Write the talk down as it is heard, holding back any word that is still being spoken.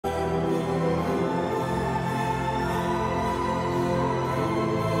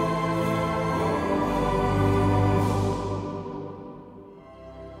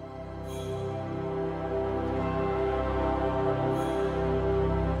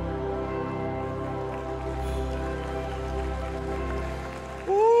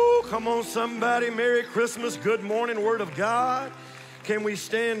Come on, somebody. Merry Christmas. Good morning, Word of God. Can we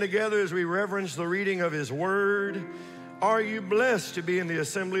stand together as we reverence the reading of His Word? Are you blessed to be in the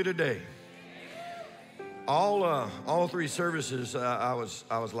assembly today? All three services, I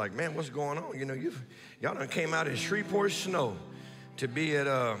was like, man, what's going on? You know, y'all done came out in Shreveport snow to be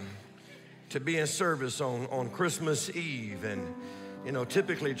in service on Christmas Eve, and you know,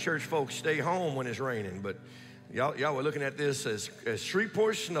 typically church folks stay home when it's raining, but y'all were looking at this as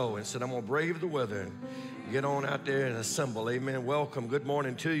Shreveport snow and said, I'm gonna brave the weather and get on out there and assemble. Amen. Welcome. Good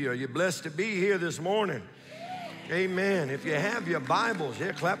morning to you. Are you blessed to be here this morning? Amen. If you have your Bibles,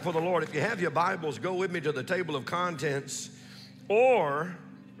 clap for the Lord. If you have your Bibles, go with me to the table of contents or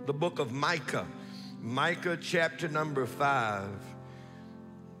the book of Micah. Micah chapter number 5.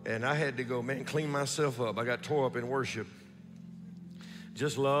 And I had to go, man, clean myself up. I got tore up in worship.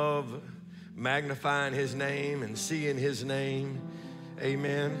 Just love magnifying His name and seeing His name.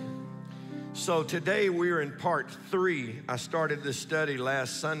 Amen. So today we're in part 3. I started this study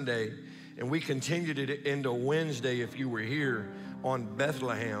last Sunday, and we continued it into Wednesday if you were here on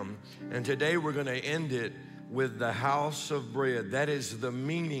Bethlehem. And today we're going to end it with the house of bread. That is the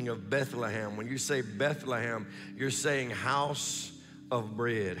meaning of Bethlehem. When you say Bethlehem, you're saying house of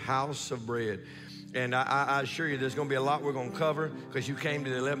bread, house of bread. And I assure you there's going to be a lot we're going to cover because you came to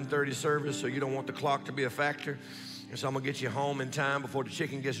the 11:30 service, so you don't want the clock to be a factor. And so I'm going to get you home in time before the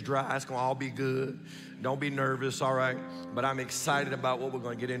chicken gets dry. It's going to all be good. Don't be nervous, all right? But I'm excited about what we're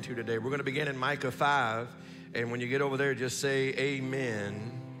going to get into today. We're going to begin in Micah 5. And when you get over there, just say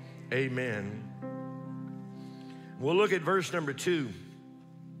amen, amen. We'll look at verse number 2.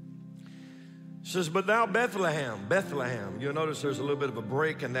 It says, but thou Bethlehem, Bethlehem. You'll notice there's a little bit of a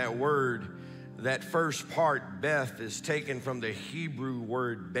break in that word. That first part, Beth, is taken from the Hebrew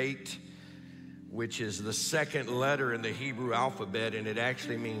word bait, which is the second letter in the Hebrew alphabet, and it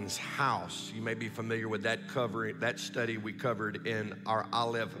actually means house. You may be familiar with that study we covered in our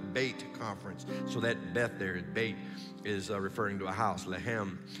Aleph bait conference. So that Beth there, bait, is referring to a house.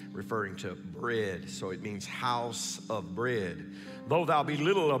 Lehem, referring to bread. So it means house of bread. Though thou be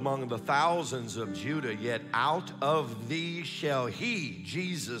little among the thousands of Judah, yet out of thee shall he,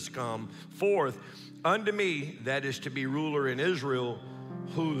 Jesus, come forth unto me, that is to be ruler in Israel,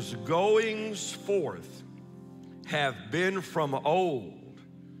 whose goings forth have been from old.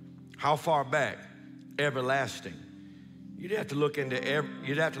 How far back? Everlasting. You'd have to look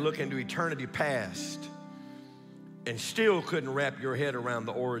into eternity past and still couldn't wrap your head around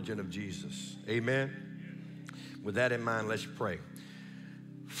the origin of Jesus. Amen. With that in mind, let's pray.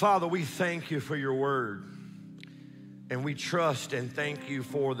 Father, we thank you for your word, and we trust and thank you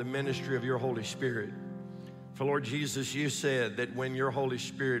for the ministry of your Holy Spirit. For Lord Jesus, you said that when your Holy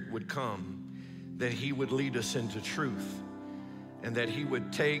Spirit would come, that he would lead us into truth, and that he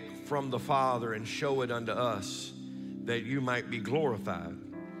would take from the Father and show it unto us, that you might be glorified.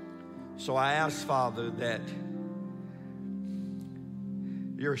 So I ask, Father, that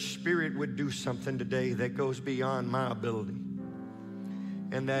your Spirit would do something today that goes beyond my ability.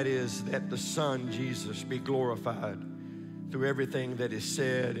 And that is that the Son, Jesus, be glorified through everything that is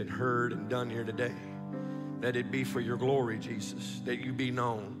said and heard and done here today. That it be for your glory, Jesus, that you be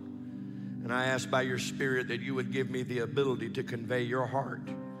known. And I ask by your Spirit that you would give me the ability to convey your heart.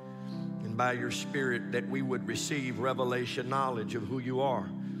 And by your Spirit that we would receive revelation knowledge of who you are,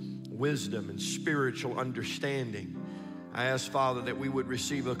 wisdom and spiritual understanding. I ask, Father, that we would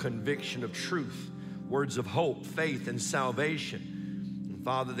receive a conviction of truth, words of hope, faith, and salvation.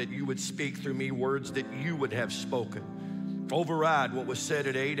 Father, that you would speak through me words that you would have spoken. Override what was said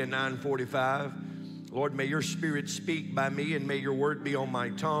at 8 and 9:45. Lord, may your Spirit speak by me, and may your word be on my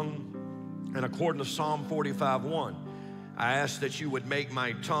tongue. And according to Psalm 45:1, I ask that you would make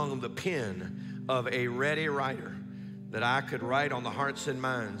my tongue the pen of a ready writer, that I could write on the hearts and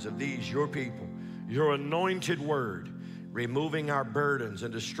minds of these, your people, your anointed word, removing our burdens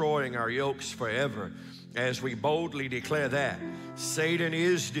and destroying our yokes forever, as we boldly declare that Satan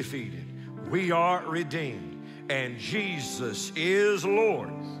is defeated, we are redeemed, and Jesus is Lord.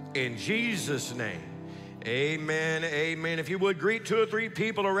 In Jesus' name, amen, amen. If you would greet 2 or 3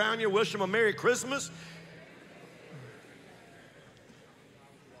 people around you, wish them a Merry Christmas.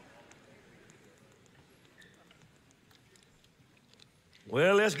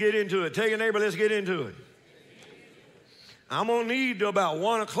 Well, let's get into it. Tell your neighbor, let's get into it. I'm going to need to about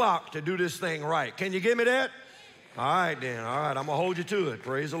 1 o'clock to do this thing right. Can you give me that? All right, then. All right, I'm going to hold you to it.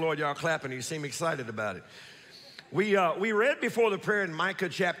 Praise the Lord. Y'all clapping. You seem excited about it. We read before the prayer in Micah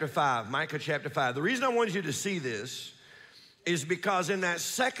chapter 5. Micah chapter 5. The reason I wanted you to see this is because in that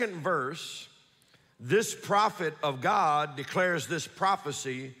second verse, this prophet of God declares this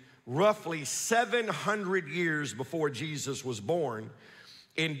prophecy roughly 700 years before Jesus was born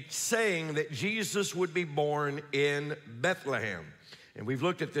in saying that Jesus would be born in Bethlehem. And we've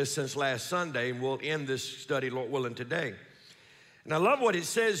looked at this since last Sunday, and we'll end this study, Lord willing, today. And I love what it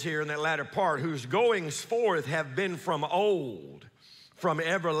says here in that latter part, whose goings forth have been from old, from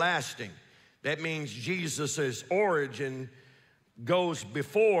everlasting. That means Jesus' origin goes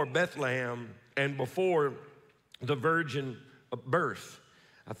before Bethlehem and before the virgin birth.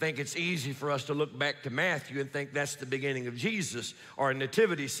 I think it's easy for us to look back to Matthew and think that's the beginning of Jesus, or a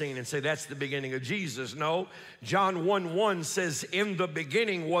nativity scene and say that's the beginning of Jesus. No, John 1:1 says, in the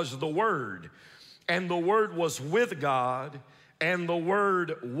beginning was the Word, and the Word was with God, and the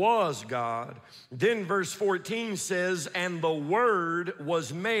Word was God. Then verse 14 says, and the Word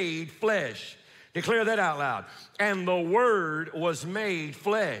was made flesh. Declare that out loud. And the Word was made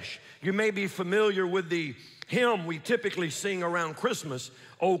flesh. You may be familiar with the hymn we typically sing around Christmas,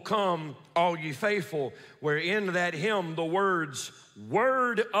 O come, all ye faithful, where in that hymn the words,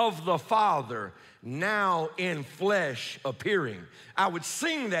 Word of the Father, now in flesh appearing. I would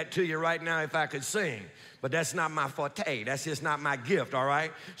sing that to you right now if I could sing, but that's not my forte. That's just not my gift, all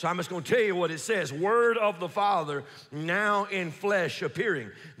right? So I'm just going to tell you what it says. Word of the Father, now in flesh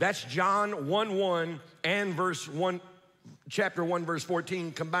appearing. That's John 1:1 and verse 1, chapter 1, verse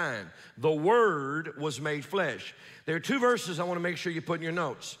 14 combined. The Word was made flesh. There are two verses I want to make sure you put in your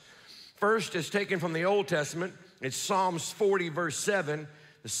notes. First is taken from the Old Testament. It's Psalms 40, verse 7.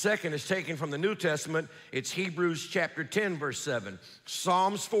 The second is taken from the New Testament. It's Hebrews chapter 10, verse 7.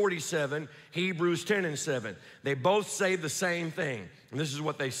 Psalms 47, Hebrews 10 and 7. They both say the same thing. And this is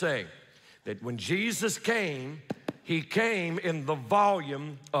what they say, that when Jesus came, he came in the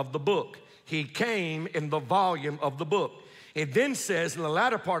volume of the book. He came in the volume of the book. It then says in the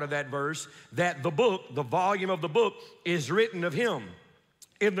latter part of that verse that the book, the volume of the book, is written of him.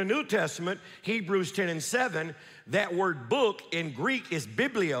 In the New Testament, Hebrews 10 and 7, that word book in Greek is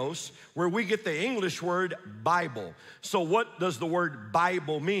biblios, where we get the English word Bible. So what does the word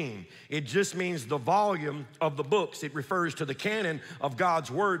Bible mean? It just means the volume of the books. It refers to the canon of God's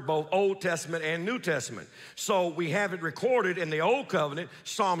word, both Old Testament and New Testament. So we have it recorded in the Old Covenant,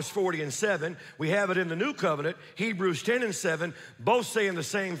 Psalms 40 and 7. We have it in the New Covenant, Hebrews 10 and 7, both saying the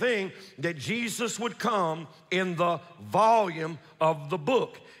same thing, that Jesus would come in the volume of the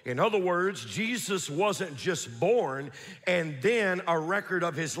book. In other words, Jesus wasn't just born and then a record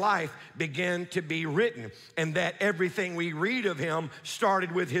of his life began to be written, and that everything we read of him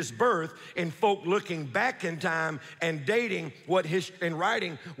started with his birth, and folk looking back in time and dating and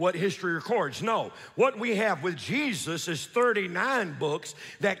writing what history records. No, what we have with Jesus is 39 books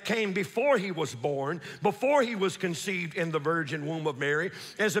that came before he was born, before he was conceived in the virgin womb of Mary.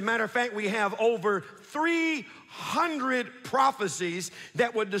 As a matter of fact, we have over 300 prophecies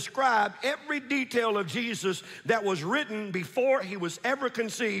that would describe every detail of Jesus that was written before he was ever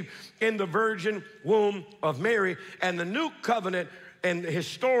conceived in the virgin womb of Mary. And the New Covenant and the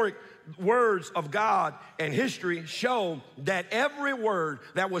historic words of God and history show that every word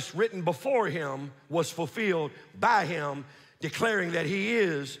that was written before him was fulfilled by him, declaring that he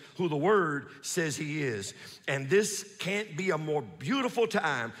is who the Word says he is. And this can't be a more beautiful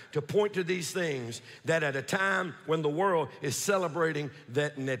time to point to these things, that at a time when the world is celebrating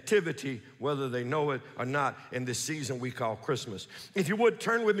that nativity, whether they know it or not, in this season we call Christmas. If you would,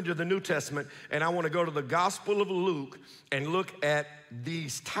 turn with me to the New Testament, and I want to go to the Gospel of Luke and look at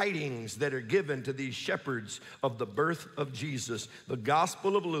these tidings that are given to these shepherds of the birth of Jesus. The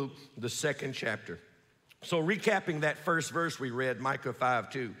Gospel of Luke, the 2nd chapter. So recapping that first verse we read, Micah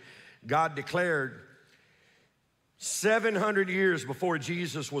 5:2, God declared 700 years before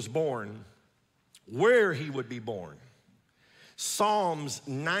Jesus was born where he would be born. Psalms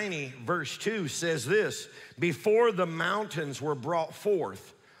 90 verse 2 says this, before the mountains were brought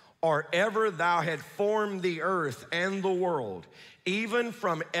forth, or ever thou had formed the earth and the world, even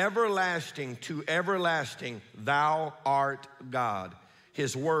from everlasting to everlasting, thou art God.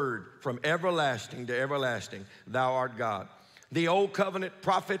 His word from everlasting to everlasting, thou art God. The Old Covenant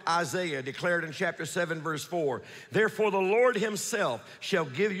prophet Isaiah declared in chapter 7, verse 4, therefore the Lord himself shall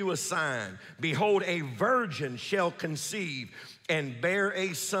give you a sign. Behold, a virgin shall conceive and bear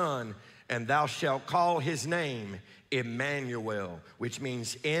a son, and thou shalt call his name Emmanuel, which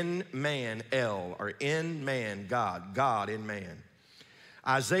means in man, El, or in man, God, God in man.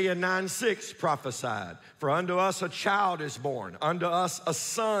 Isaiah 9:6 prophesied, for unto us a child is born, unto us a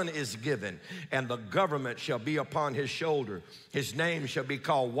son is given, and the government shall be upon his shoulder. His name shall be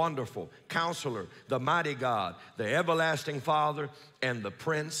called Wonderful, Counselor, the Mighty God, the Everlasting Father, and the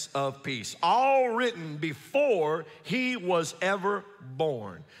Prince of Peace. All written before he was ever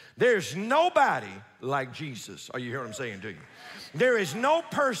born. There's nobody like Jesus. Are you hearing what I'm saying to you? There is no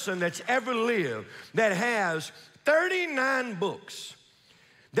person that's ever lived that has 39 books,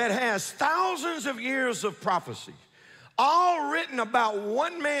 that has thousands of years of prophecy, all written about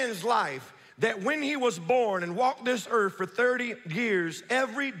one man's life, that when he was born and walked this earth for 30 years,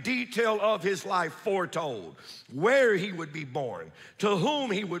 every detail of his life foretold. Where he would be born, to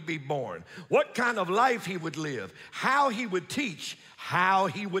whom he would be born, what kind of life he would live, how he would teach, how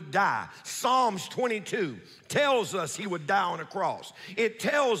he would die. Psalms 22 tells us he would die on a cross. It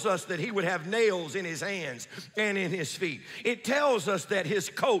tells us that he would have nails in his hands and in his feet. It tells us that his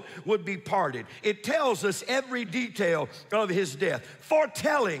coat would be parted. It tells us every detail of his death,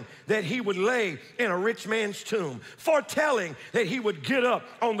 foretelling that he would lay in a rich man's tomb, foretelling that he would get up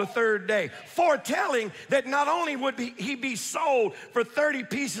on the third day, foretelling that not only would he be sold for 30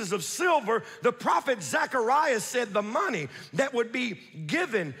 pieces of silver, the prophet Zechariah said the money that would be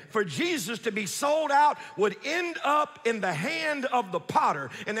given for Jesus to be sold out would end up in the hand of the potter.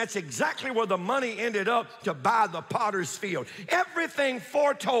 And that's exactly where the money ended up, to buy the potter's field. Everything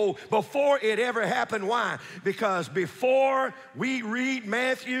foretold before it ever happened. Why? Because before we read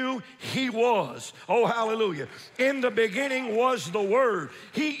Matthew, he was. Oh, hallelujah. In the beginning was the Word.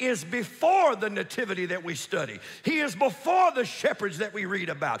 He is before the nativity that we study. He is before the shepherds that we read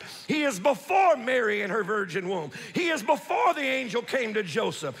about. He is before Mary and her virgin womb. He is before the angel came to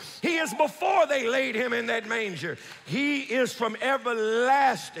Joseph. He is before they laid him in that manger. He is from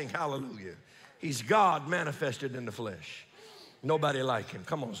everlasting. Hallelujah. He's God manifested in the flesh. Nobody like him.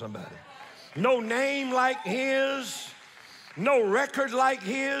 Come on, somebody. No name like his. No record like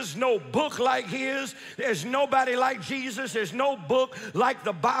his, no book like his. There's nobody like Jesus. There's no book like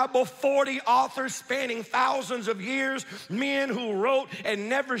the Bible. 40 authors spanning thousands of years, men who wrote and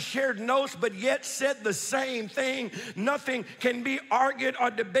never shared notes, but yet said the same thing. Nothing can be argued or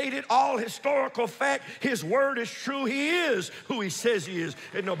debated. All historical fact. His word is true. He is who he says he is.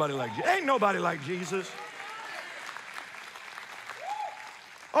 Ain't nobody like Jesus. Ain't nobody like Jesus.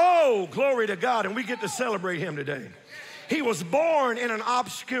 Oh, glory to God, and we get to celebrate him today. He was born in an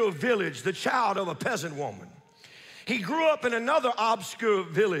obscure village, the child of a peasant woman. He grew up in another obscure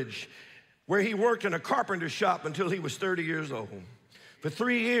village where he worked in a carpenter shop until he was 30 years old. For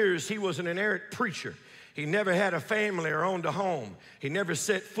 3 years, he was an inerrant preacher. He never had a family or owned a home. He never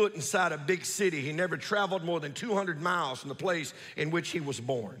set foot inside a big city. He never traveled more than 200 miles from the place in which he was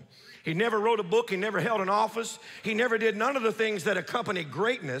born. He never wrote a book. He never held an office. He never did none of the things that accompany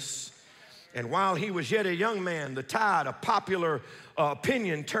greatness. And while he was yet a young man, the tide of popular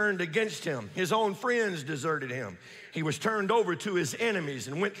opinion turned against him. His own friends deserted him. He was turned over to his enemies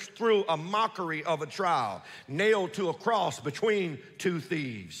and went through a mockery of a trial, nailed to a cross between two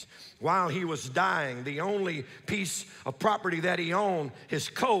thieves. While he was dying, the only piece of property that he owned, his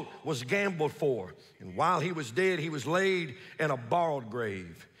coat, was gambled for. And while he was dead, he was laid in a borrowed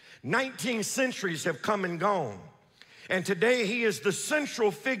grave. 19 centuries have come and gone. And today he is the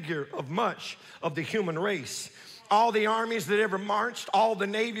central figure of much of the human race. All the armies that ever marched, all the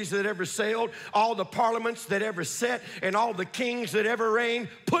navies that ever sailed, all the parliaments that ever sat, and all the kings that ever reigned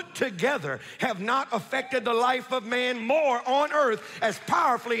put together have not affected the life of man more on earth as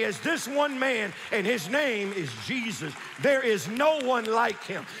powerfully as this one man, and his name is Jesus. There is no one like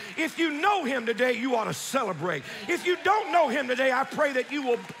him. If you know him today, you ought to celebrate. If you don't know him today, I pray that you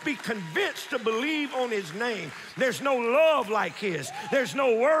will be convinced to believe on his name. There's no love like his. There's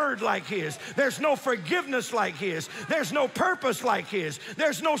no word like his. There's no forgiveness like his. There's no purpose like his.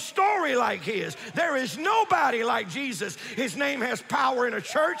 There's no story like his. There is nobody like Jesus. His name has power in a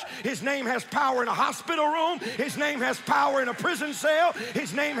church. His name has power in a hospital room. His name has power in a prison cell.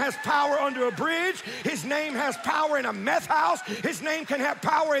 His name has power under a bridge. His name has power in a meth house. His name can have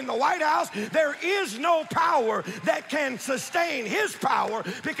power in the White House. There is no power that can sustain his power,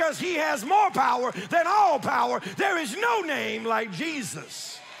 because he has more power than all power. There is no name like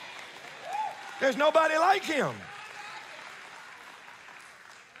Jesus. There's nobody like him.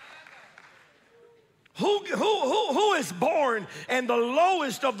 Who is born, and the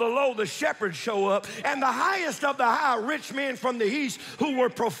lowest of the low, the shepherds, show up, and the highest of the high, rich men from the east who were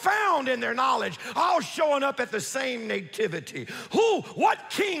profound in their knowledge, all showing up at the same nativity. What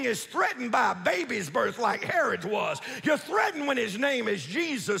king is threatened by a baby's birth like Herod was? You're threatened when his name is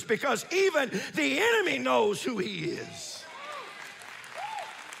Jesus, because even the enemy knows who he is.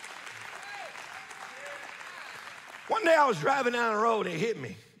 One day I was driving down the road and it hit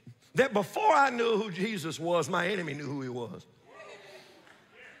me that before I knew who Jesus was, my enemy knew who he was.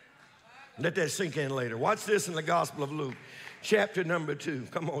 Let that sink in later. Watch this in the Gospel of Luke, chapter number 2.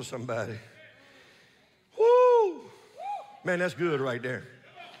 Come on, somebody. Woo! Man, that's good right there.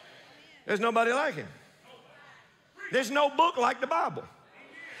 There's nobody like him. There's no book like the Bible.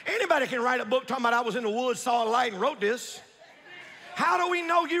 Anybody can write a book talking about I was in the woods, saw a light, and wrote this. How do we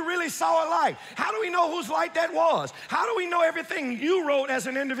know you really saw a light? How do we know whose light that was? How do we know everything you wrote as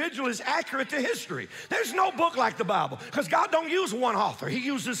an individual is accurate to history? There's no book like the Bible because God don't use one author. He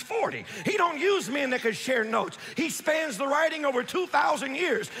uses 40. He don't use men that can share notes. He spans the writing over 2,000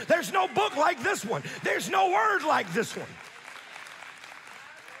 years. There's no book like this one. There's no word like this one.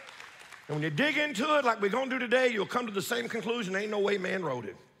 And when you dig into it like we're going to do today, you'll come to the same conclusion. Ain't no way man wrote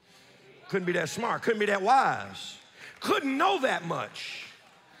it. Couldn't be that smart. Couldn't be that wise. Couldn't know that much.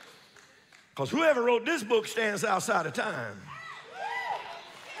 Because whoever wrote this book stands outside of time.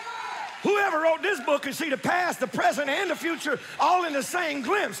 Whoever wrote this book can see the past, the present, and the future all in the same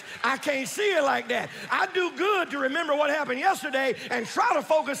glimpse. I can't see it like that. I do good to remember what happened yesterday and try to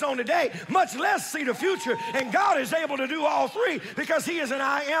focus on today, much less see the future. And God is able to do all three because he is an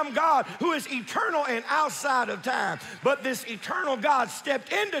I am God who is eternal and outside of time. But this eternal God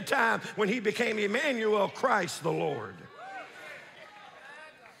stepped into time when he became Emmanuel, Christ the Lord.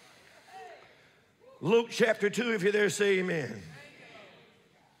 Luke chapter 2, if you're there, say amen.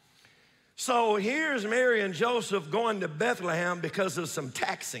 So here's Mary and Joseph going to Bethlehem because of some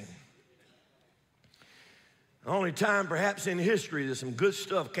taxing. The only time perhaps in history that some good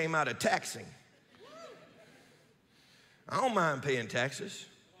stuff came out of taxing. I don't mind paying taxes.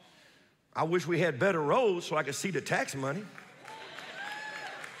 I wish we had better roads so I could see the tax money.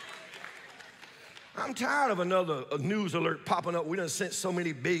 I'm tired of another news alert popping up. We done sent so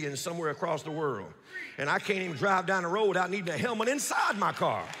many billions somewhere across the world. And I can't even drive down the road without needing a helmet inside my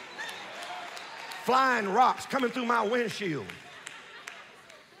car. Flying rocks coming through my windshield.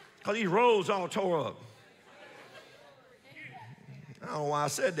 Because these roads all tore up. I don't know why I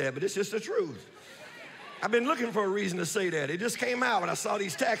said that, but it's just the truth. I've been looking for a reason to say that. It just came out when I saw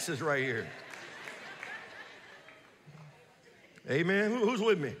these taxes right here. Amen. Who's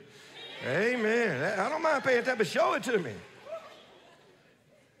with me? Amen. I don't mind paying that, but show it to me.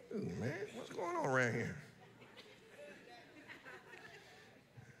 Ooh, man, what's going on around here?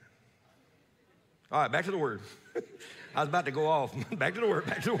 All right, back to the word. I was about to go off. Back to the word,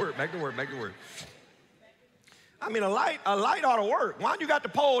 back to the word, back to the word, back to the word. I mean, a light ought to work. Why you got the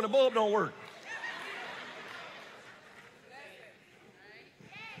pole and the bulb don't work?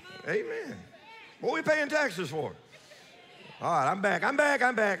 Amen. What are we paying taxes for? All right, I'm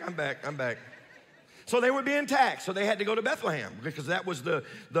back. So they were being taxed, so they had to go to Bethlehem because that was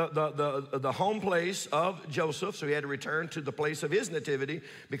the home place of Joseph. So he had to return to the place of his nativity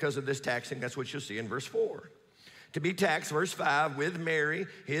because of this taxing. That's what you'll see in verse 4. To be taxed, verse 5, with Mary,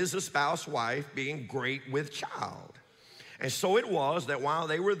 his espoused wife, being great with child. And so it was that while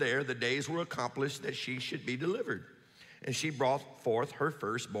they were there, the days were accomplished that she should be delivered. And she brought forth her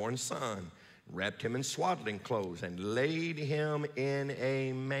firstborn son, wrapped him in swaddling clothes, and laid him in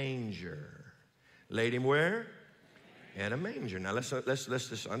a manger. Laid him where? In a manger. Now let's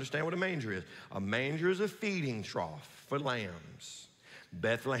just understand what a manger is. A manger is a feeding trough for lambs.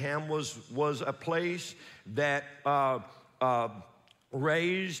 Bethlehem was a place that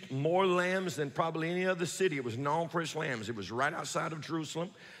raised more lambs than probably any other city. It was known for its lambs. It was right outside of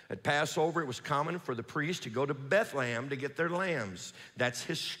Jerusalem. At Passover, it was common for the priests to go to Bethlehem to get their lambs. That's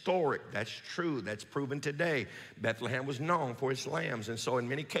historic. That's true. That's proven today. Bethlehem was known for its lambs. And so in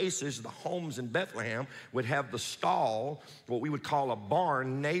many cases, the homes in Bethlehem would have the stall, what we would call a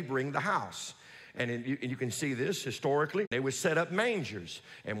barn, neighboring the house. And you can see this historically. They would set up mangers.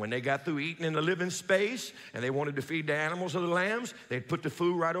 And when they got through eating in the living space and they wanted to feed the animals or the lambs, they'd put the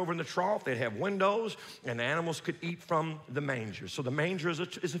food right over in the trough. They'd have windows and the animals could eat from the manger. So the manger is a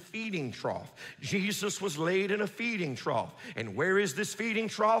feeding trough. Jesus was laid in a feeding trough. And where is this feeding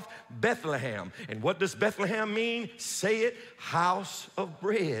trough? Bethlehem. And what does Bethlehem mean? Say it, house of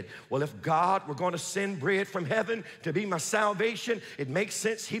bread. Well, if God were going to send bread from heaven to be my salvation, it makes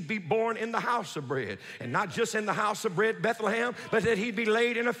sense he'd be born in the house of bread. And not just in the house of bread, Bethlehem, but that he'd be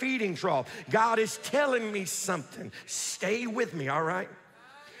laid in a feeding trough. God is telling me something. Stay with me, all right?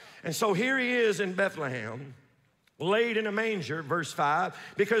 And so here he is in Bethlehem, laid in a manger, verse 5,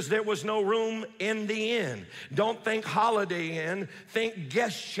 because there was no room in the inn. Don't think Holiday Inn, think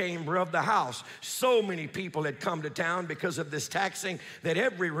guest chamber of the house. So many people had come to town because of this taxing that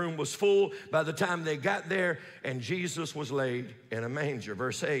every room was full by the time they got there, and Jesus was laid in a manger.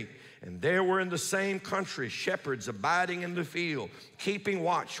 Verse 8, and there were in the same country shepherds abiding in the field, keeping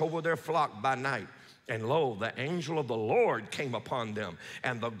watch over their flock by night. And lo, the angel of the Lord came upon them,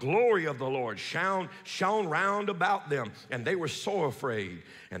 and the glory of the Lord shone round about them, and they were so afraid.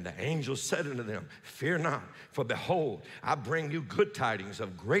 And the angel said unto them, fear not, for behold, I bring you good tidings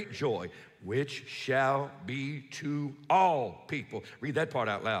of great joy, which shall be to all people. Read that part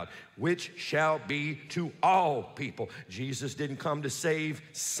out loud. Which shall be to all people. Jesus didn't come to save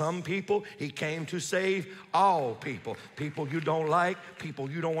some people. He came to save all people. People you don't like, people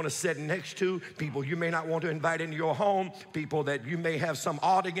you don't want to sit next to, people you may not want to invite into your home, people that you may have some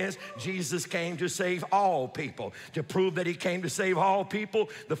odd against. Jesus came to save all people. To prove that he came to save all people,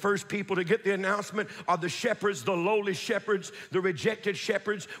 the first people to get the announcement are the shepherds, the lowly shepherds, the rejected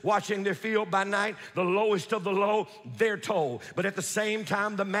shepherds watching their field by night, the lowest of the low, they're told. But at the same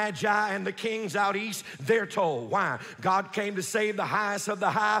time, the magi and the kings out east, they're told. Why? God came to save the highest of the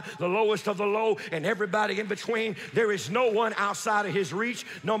high, the lowest of the low, and everybody in between. There is no one outside of his reach,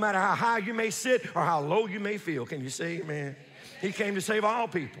 no matter how high you may sit or how low you may feel. Can you say amen? He came to save all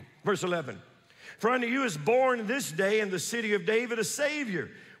people. Verse 11, for unto you is born this day in the city of David a Savior,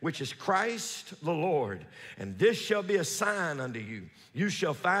 which is Christ the Lord. And this shall be a sign unto you. You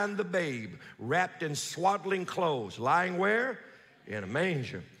shall find the babe wrapped in swaddling clothes, lying where? In a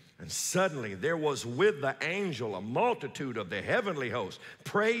manger. And suddenly there was with the angel a multitude of the heavenly host,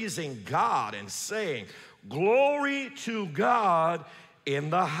 praising God and saying, glory to God in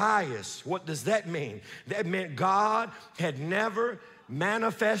the highest. What does that mean? That meant God had never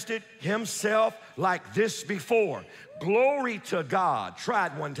manifested himself like this before. Glory to God. Try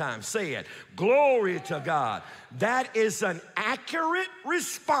it one time. Say it. Glory to God. That is an accurate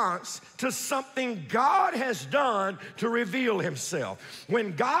response to something God has done to reveal himself.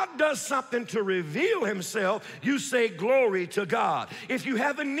 When God does something to reveal himself, you say glory to God. If you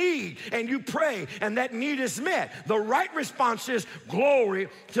have a need and you pray and that need is met, the right response is glory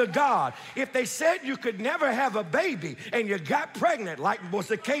to God. If they said you could never have a baby and you got pregnant, like was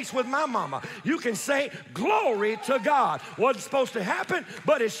the case with my mama, you can say glory to God. Wasn't supposed to happen,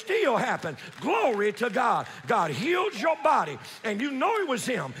 but it still happened. Glory to God. God healed your body, and you know it was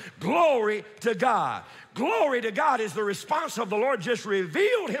him. Glory to God. Glory to God is the response of the Lord just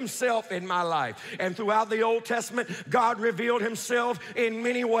revealed himself in my life. And throughout the Old Testament, God revealed himself in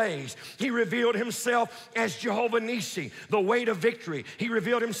many ways. He revealed himself as Jehovah Nissi, the way to victory. He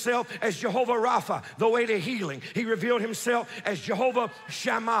revealed himself as Jehovah Rapha, the way to healing. He revealed himself as Jehovah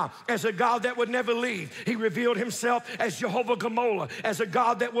Shammah, as a God that would never leave. He revealed himself as Jehovah Gamola, as a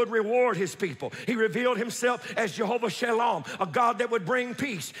God that would reward his people. He revealed himself as Jehovah Shalom, a God that would bring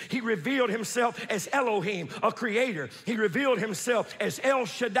peace. He revealed himself as Elohim, a creator. He revealed himself as El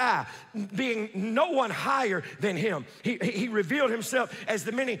Shaddai, being no one higher than him. He revealed himself as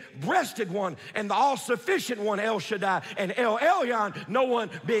the many-breasted one and the all-sufficient one, El Shaddai, and El Elyon, no one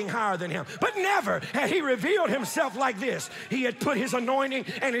being higher than him. But never had he revealed himself like this. He had put his anointing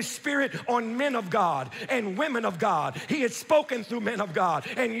and his spirit on men of God and women of God. He had spoken through men of God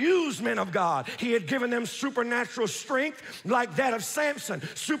and used men of God. He had given them supernatural strength like that of Samson,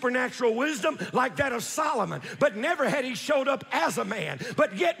 supernatural wisdom like that of Solomon, but never had he showed up as a man.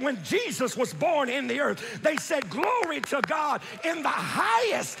 But yet when Jesus was born in the earth, they said glory to God in the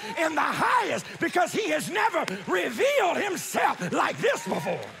highest, because he has never revealed himself like this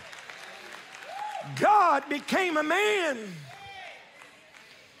before. God became a man.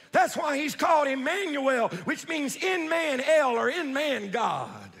 That's why he's called Emmanuel, which means in man El, or in man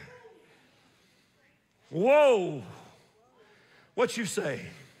God. Whoa. What you say?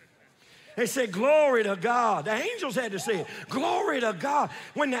 They said, glory to God. The angels had to say it. Glory to God.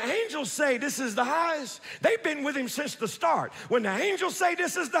 When the angels say this is the highest, they've been with him since the start. When the angels say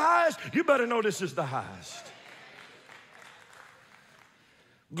this is the highest, you better know this is the highest.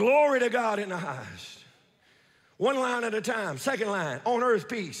 Glory to God in the highest. One line at a time. Second line, on earth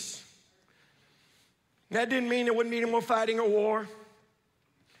peace. That didn't mean there wouldn't be any more fighting or war.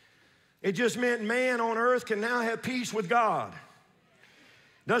 It just meant man on earth can now have peace with God.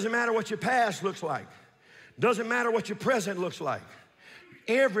 Doesn't matter what your past looks like. Doesn't matter what your present looks like.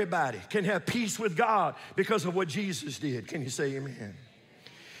 Everybody can have peace with God because of what Jesus did. Can you say amen?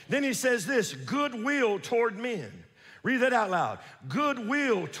 Then he says this, goodwill toward men. Read that out loud.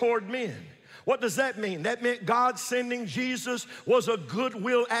 Goodwill toward men. What does that mean? That meant God sending Jesus was a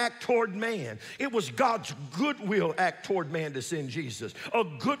goodwill act toward man. It was God's goodwill act toward man to send Jesus. A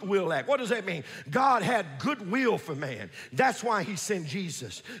goodwill act. What does that mean? God had goodwill for man. That's why he sent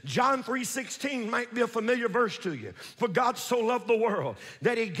Jesus. John 3:16 might be a familiar verse to you. For God so loved the world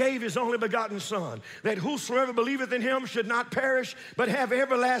that he gave his only begotten Son, that whosoever believeth in him should not perish, but have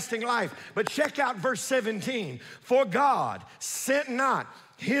everlasting life. But check out verse 17. For God sent not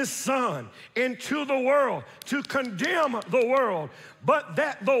his Son into the world to condemn the world, but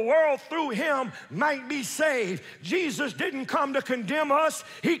that the world through him might be saved. Jesus didn't come to condemn us.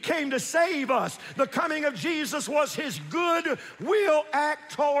 He came to save us. The coming of Jesus was his good will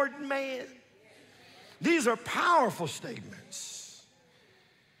act toward man. These are powerful statements.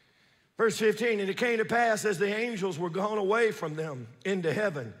 Verse 15, and it came to pass as the angels were gone away from them into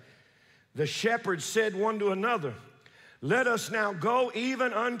heaven, the shepherds said one to another, let us now go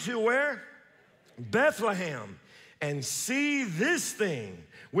even unto where? Bethlehem, and see this thing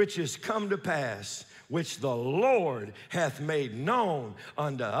which is come to pass, which the Lord hath made known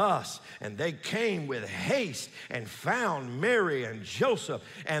unto us. And they came with haste and found Mary and Joseph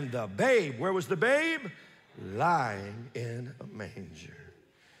and the babe. Where was the babe? Lying in a manger.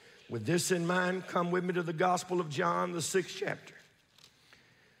 With this in mind, come with me to the Gospel of John, the 6th chapter.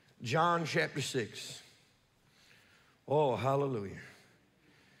 John chapter 6. Oh, hallelujah.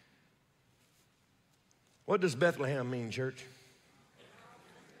 What does Bethlehem mean, church?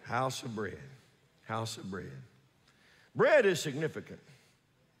 House of bread. House of bread. Bread is significant.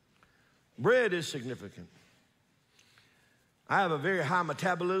 Bread is significant. I have a very high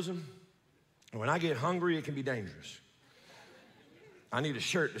metabolism, and when I get hungry, it can be dangerous. I need a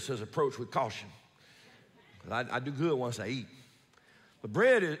shirt that says approach with caution. I do good once I eat. But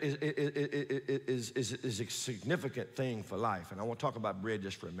bread is a significant thing for life. And I want to talk about bread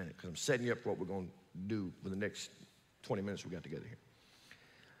just for a minute because I'm setting you up for what we're going to do for the next 20 minutes we got together here.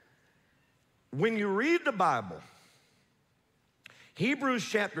 When you read the Bible, Hebrews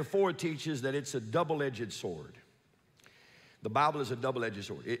chapter 4 teaches that it's a double-edged sword. The Bible is a double-edged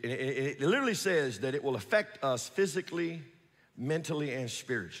sword. It literally says that it will affect us physically, mentally, and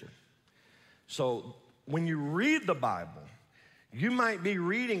spiritually. So when you read the Bible, you might be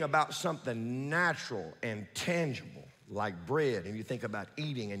reading about something natural and tangible like bread, and you think about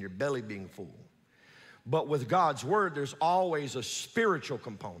eating and your belly being full. But with God's word, there's always a spiritual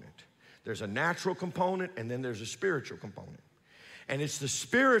component. There's a natural component, and then there's a spiritual component. And it's the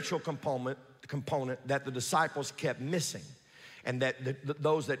spiritual component that the disciples kept missing, and that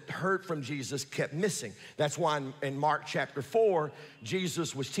those that heard from Jesus kept missing. That's why in Mark chapter 4,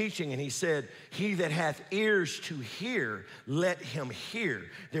 Jesus was teaching and he said, he that hath ears to hear, let him hear.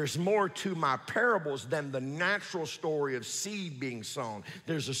 There's more to my parables than the natural story of seed being sown.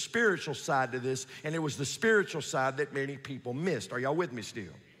 There's a spiritual side to this, and it was the spiritual side that many people missed. Are y'all with me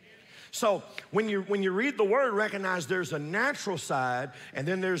still? So when you read the word, recognize there's a natural side and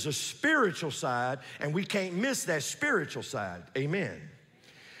then there's a spiritual side, and we can't miss that spiritual side. Amen.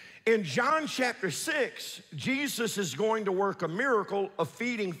 In John chapter 6, Jesus is going to work a miracle of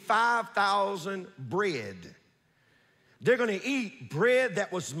feeding 5,000 bread. They're going to eat bread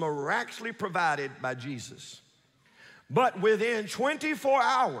that was miraculously provided by Jesus. But within 24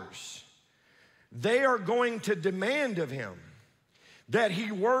 hours, they are going to demand of him that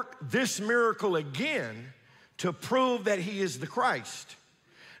he work this miracle again to prove that he is the Christ.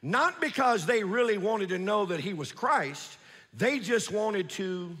 Not because they really wanted to know that he was Christ, they just wanted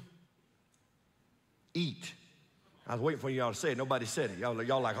to eat. I was waiting for y'all to say it. Nobody said it.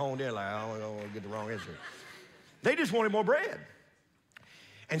 Y'all like honed in, like, I don't want to get the wrong answer. They just wanted more bread.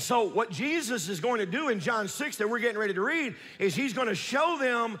 And so what Jesus is going to do in John 6 that we're getting ready to read is he's going to show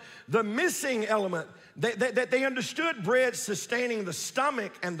them the missing element. That they understood bread sustaining the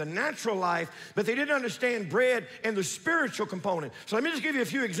stomach and the natural life, but they didn't understand bread and the spiritual component. So let me just give you a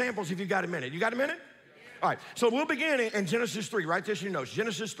few examples if you've got a minute. You got a minute? All right, so we'll begin in Genesis 3. Write this in your notes.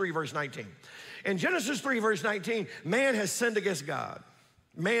 Genesis 3, verse 19. In Genesis 3, verse 19, man has sinned against God.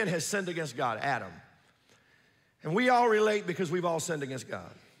 Man has sinned against God, Adam. And we all relate because we've all sinned against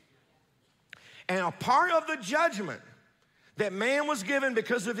God. And a part of the judgment that man was given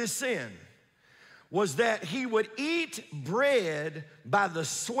because of his sin was that he would eat bread by the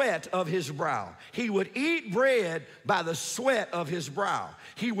sweat of his brow. He would eat bread by the sweat of his brow.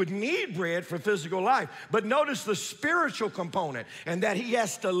 He would need bread for physical life. But notice the spiritual component, and that he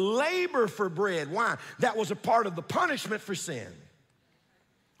has to labor for bread. Why? That was a part of the punishment for sin.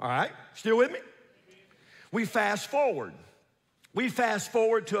 All right, still with me? We fast forward. We fast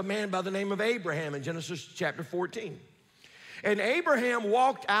forward to a man by the name of Abraham in Genesis chapter 14. And Abraham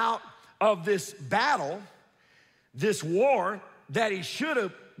walked out of this battle, this war that he should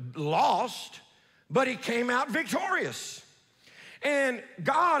have lost, but he came out victorious. And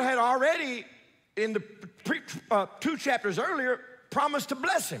God had already, in the 2 chapters earlier, promised to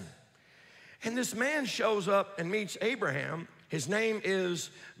bless him. And this man shows up and meets Abraham. His name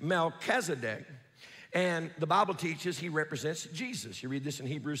is Melchizedek. And the Bible teaches he represents Jesus. You read this in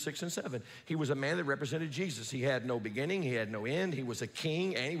Hebrews 6 and 7. He was a man that represented Jesus. He had no beginning, he had no end. He was a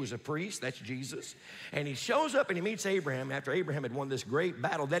king and he was a priest. That's Jesus. And he shows up and he meets Abraham after Abraham had won this great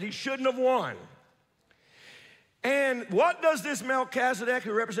battle that he shouldn't have won. And what does this Melchizedek,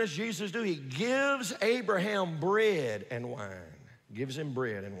 who represents Jesus, do? He gives Abraham bread and wine. Gives him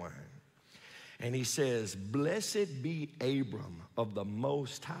bread and wine. And he says, blessed be Abram of the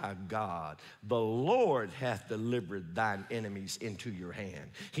Most High God. The Lord hath delivered thine enemies into your hand.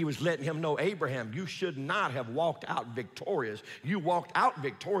 He was letting him know, Abraham, you should not have walked out victorious. You walked out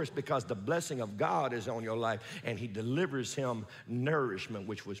victorious because the blessing of God is on your life. And he delivers him nourishment,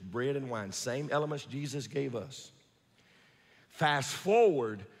 which was bread and wine. Same elements Jesus gave us. Fast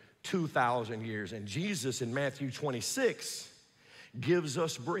forward 2,000 years, and Jesus in Matthew 26 gives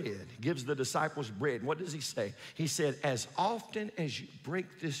us bread, gives the disciples bread. And what does he say? He said, as often as you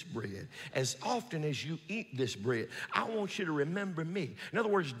break this bread, as often as you eat this bread, I want you to remember me. In other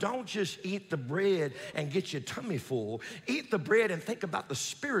words, don't just eat the bread and get your tummy full. Eat the bread and think about the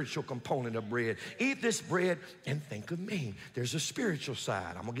spiritual component of bread. Eat this bread and think of me. There's a spiritual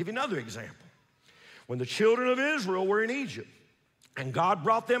side. I'm going to give you another example. When the children of Israel were in Egypt and God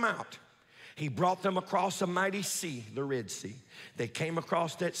brought them out, he brought them across a mighty sea, the Red Sea. They came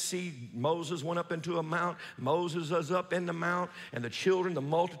across that sea. Moses went up into a mount. Moses was up in the mount, and the children, the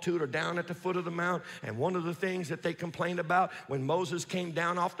multitude, are down at the foot of the mount. And one of the things that they complained about when Moses came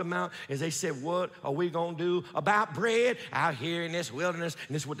down off the mount is they said, what are we going to do about bread out here in this wilderness?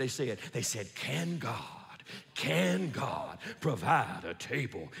 And this is what they said. They said, can God provide a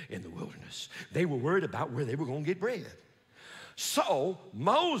table in the wilderness? They were worried about where they were going to get bread. So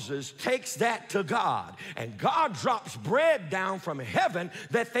Moses takes that to God, and God drops bread down from heaven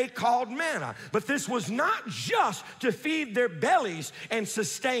that they called manna. But this was not just to feed their bellies and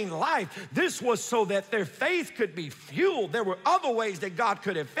sustain life. This was so that their faith could be fueled. There were other ways that God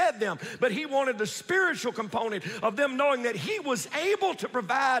could have fed them, but he wanted the spiritual component of them knowing that he was able to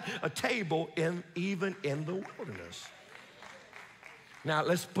provide a table even in the wilderness. Now,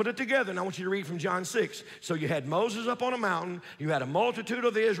 let's put it together, and I want you to read from John 6. So you had Moses up on a mountain, you had a multitude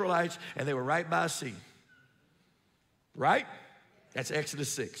of the Israelites, and they were right by a sea. Right? That's Exodus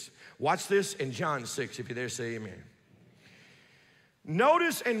 6. Watch this in John 6. If you're there, say amen.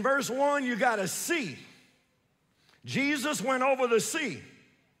 Notice in verse 1, you got a sea. Jesus went over the sea.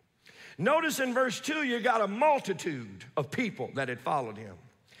 Notice in verse 2, you got a multitude of people that had followed him.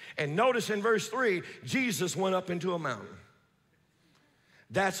 And notice in verse 3, Jesus went up into a mountain.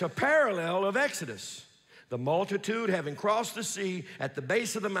 That's a parallel of Exodus. The multitude having crossed the sea at the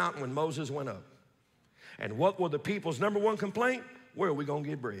base of the mountain when Moses went up. And what were the people's number one complaint? Where are we going to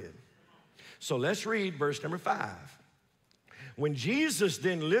get bread? So let's read verse number 5. When Jesus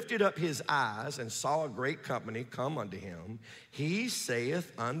then lifted up his eyes and saw a great company come unto him, he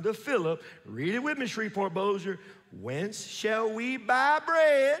saith unto Philip, read it with me, Shreveport Bossier, whence shall we buy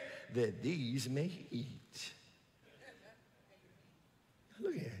bread that these may eat?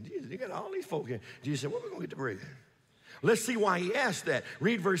 Look at Jesus. You got all these folk here. Jesus said, where are we going to get the bread? Let's see why he asked that.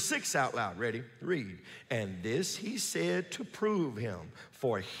 Read verse 6 out loud. Ready? Read. And this he said to prove him,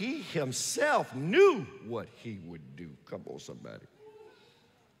 for he himself knew what he would do. Come on, somebody.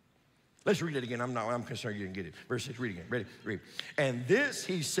 Let's read it again. I'm concerned you didn't get it. Verse 6, read again. Ready? Read. And this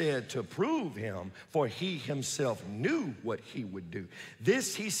he said to prove him, for he himself knew what he would do.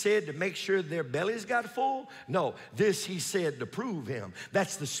 This he said to make sure their bellies got full? No, this he said to prove him.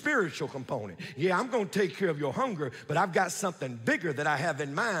 That's the spiritual component. Yeah, I'm going to take care of your hunger, but I've got something bigger that I have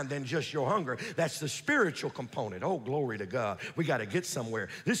in mind than just your hunger. That's the spiritual component. Oh, glory to God. We got to get somewhere.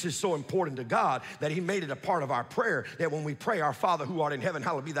 This is so important to God that he made it a part of our prayer, that when we pray, our Father who art in heaven,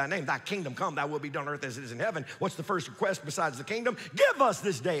 hallowed be thy name, thy kingdom come, thy will be done on earth as it is in heaven. What's the first request besides the kingdom? Give us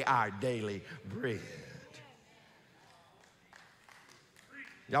this day our daily bread.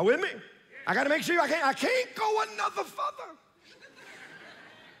 Y'all with me? I got to make sure I can't go another further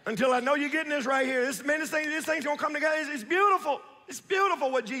until I know you're getting this right here. This thing's going to come together. It's beautiful. It's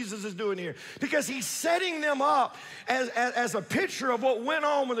beautiful what Jesus is doing here, because he's setting them up as a picture of what went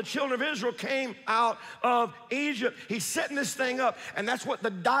on when the children of Israel came out of Egypt. He's setting this thing up, and that's what the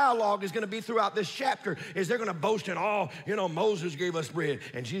dialogue is going to be throughout this chapter, is they're going to boast in, oh, you know, Moses gave us bread,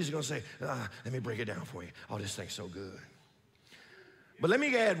 and Jesus is going to say, let me break it down for you. Oh, this thing's so good. But let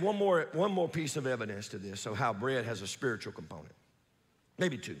me add one more piece of evidence to this, so how bread has a spiritual component.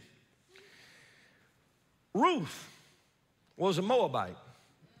 Maybe two. Ruth was a Moabite.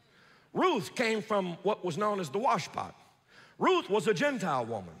 Ruth came from what was known as the washpot. Ruth was a Gentile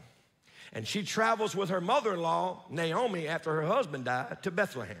woman, and she travels with her mother-in-law, Naomi, after her husband died, to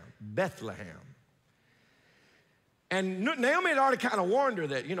Bethlehem. And Naomi had already kind of warned her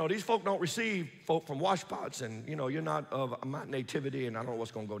that, these folk don't receive folk from washpots, and, you're not of my nativity, and I don't know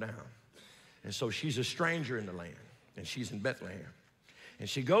what's going to go down. And so she's a stranger in the land, and she's in Bethlehem. And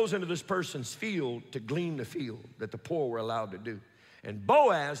she goes into this person's field to glean the field that the poor were allowed to do. And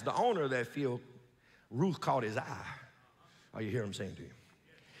Boaz, the owner of that field, Ruth caught his eye. Oh, you hear him saying to you?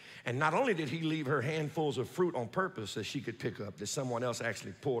 And not only did he leave her handfuls of fruit on purpose that she could pick up, that someone else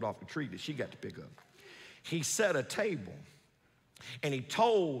actually pulled off the tree that she got to pick up. He set a table, and he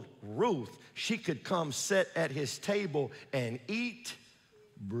told Ruth she could come sit at his table and eat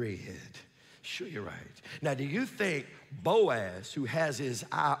bread. Sure, you're right. Now, do you think Boaz, who has his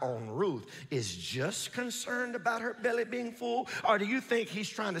eye on Ruth, is just concerned about her belly being full? Or do you think he's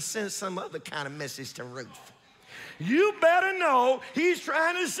trying to send some other kind of message to Ruth? You better know he's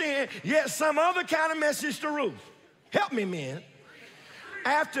trying to send yet some other kind of message to Ruth. Help me, men.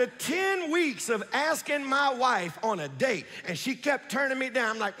 After 10 weeks of asking my wife on a date, and she kept turning me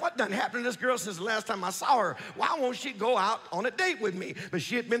down, I'm like, what done happened to this girl since the last time I saw her? Why won't she go out on a date with me? But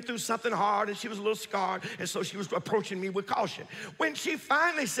she had been through something hard, and she was a little scarred, and so she was approaching me with caution. When she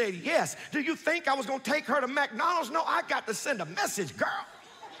finally said yes, do you think I was going to take her to McDonald's? No, I got to send a message, girl.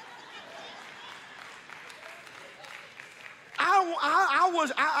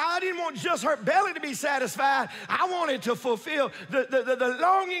 I didn't want just her belly to be satisfied. I wanted to fulfill the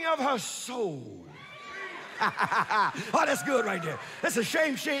longing of her soul. Oh, that's good right there. That's a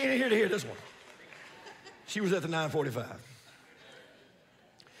shame she ain't here to hear this one. She was at the 9:45.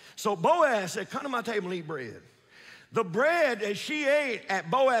 So Boaz said, come to my table and eat bread. The bread that she ate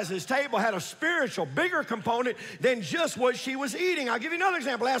at Boaz's table had a spiritual, bigger component than just what she was eating. I'll give you another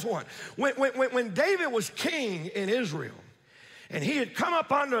example. Last one. When David was king in Israel, and he had come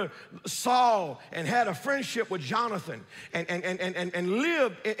up under Saul and had a friendship with Jonathan and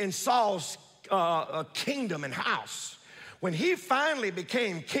lived in Saul's kingdom and house. When he finally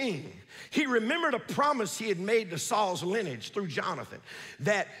became king, he remembered a promise he had made to Saul's lineage through Jonathan,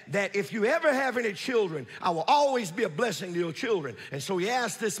 that if you ever have any children, I will always be a blessing to your children. And so he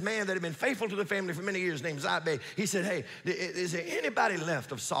asked this man that had been faithful to the family for many years, named Zibe, he said, hey, is there anybody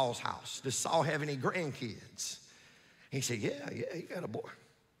left of Saul's house? Does Saul have any grandkids? He said, yeah, he got a boy.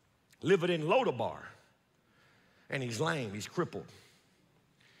 Living in Lodabar. And he's lame, he's crippled.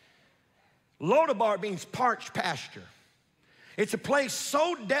 Lodabar means parched pasture. It's a place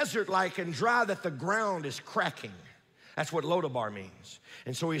so desert-like and dry that the ground is cracking. That's what Lodabar means.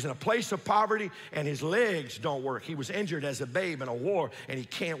 And so he's in a place of poverty, and his legs don't work. He was injured as a babe in a war, and he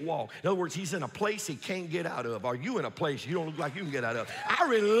can't walk. In other words, he's in a place he can't get out of. Are you in a place you don't look like you can get out of? I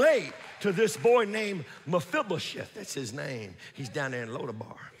relate to this boy named Mephibosheth. That's his name. He's down there in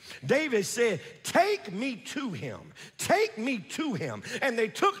Lodabar. David said, take me to him. Take me to him. And they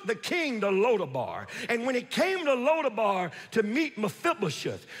took the king to Lodabar. And when he came to Lodabar to meet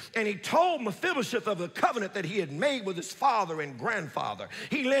Mephibosheth, and he told Mephibosheth of the covenant that he had made with his father and grandfather,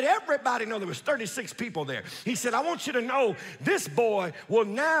 he let everybody know. There was 36 people there. He said, I want you to know this boy will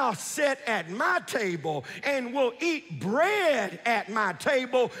now sit at my table and will eat bread at my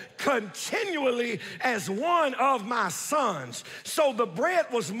table continually as one of my sons. So the bread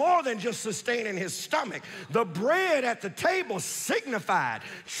was more than just sustaining his stomach. The bread at the table signified,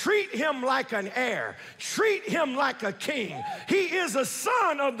 treat him like an heir. Treat him like a king. He is a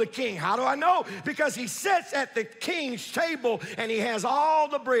son of the king. How do I know? Because he sits at the king's table and he has all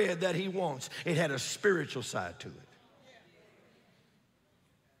the bread that he wants. It had a spiritual side to it.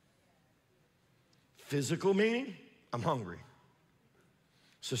 Physical meaning, I'm hungry.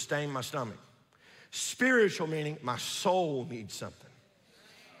 Sustain my stomach. Spiritual meaning, my soul needs something.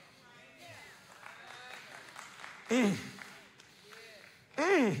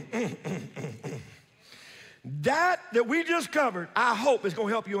 That we just covered, I hope is going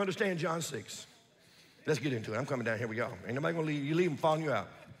to help you understand John 6. Let's get into it. I'm coming down. Here we go. Ain't nobody going to leave. You leave them falling you out.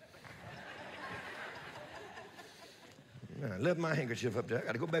 I left my handkerchief up there. I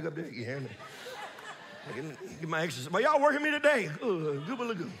got to go back up there. You hear me? Get my exercise. Well, y'all working me today.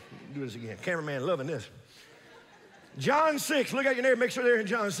 Goobalagoo. Do this again. Cameraman loving this. John 6. Look at your neighbor. Make sure they're in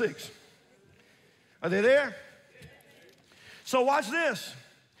John 6. Are they there? So watch this.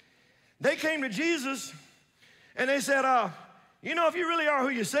 They came to Jesus and they said, you know, if you really are who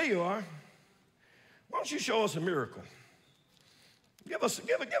you say you are, why don't you show us a miracle? Give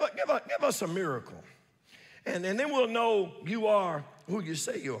us a miracle. And then we'll know you are who you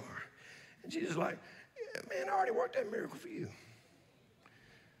say you are. And Jesus is like, yeah, man, I already worked that miracle for you.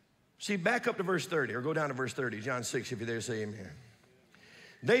 See, back up to verse 30, or go down to verse 30, John 6, if you're there, say amen.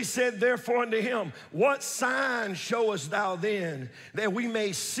 They said, therefore, unto him, what sign showest thou then, that we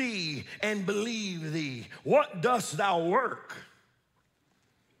may see and believe thee? What dost thou work?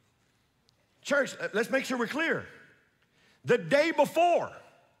 Church, let's make sure we're clear. The day before,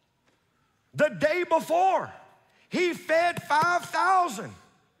 he fed 5,000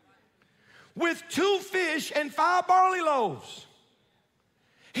 with 2 fish and 5 barley loaves.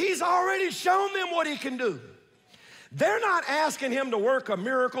 He's already shown them what he can do. They're not asking him to work a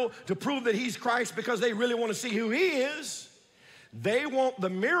miracle to prove that he's Christ because they really want to see who he is. They want the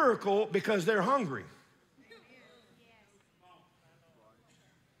miracle because they're hungry.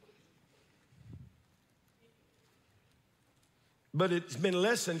 But it's been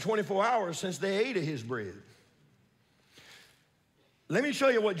less than 24 hours since they ate of his bread. Let me show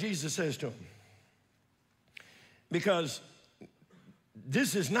you what Jesus says to him. Because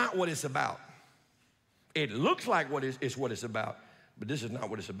this is not what it's about. It looks like it's what it's about, but this is not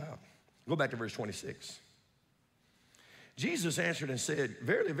what it's about. Go back to verse 26. Jesus answered and said,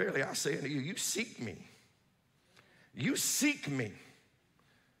 verily, verily, I say unto you, you seek me. You seek me.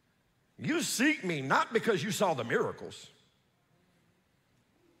 You seek me not because you saw the miracles.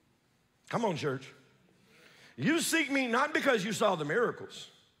 Come on, church. You seek me not because you saw the miracles.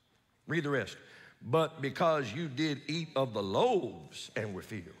 Read the rest. But because you did eat of the loaves and were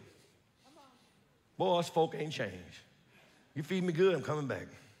filled. Boy, us folk ain't changed. You feed me good, I'm coming back.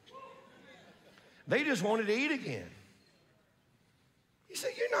 They just wanted to eat again. He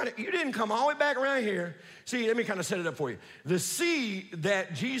said, you didn't come all the way back around here. See, let me kind of set it up for you. The sea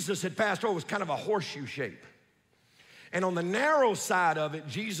that Jesus had passed over was kind of a horseshoe shape. And on the narrow side of it,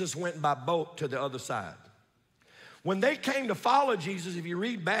 Jesus went by boat to the other side. When they came to follow Jesus, if you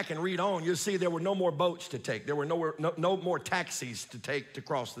read back and read on, you'll see there were no more boats to take. There were no more taxis to take to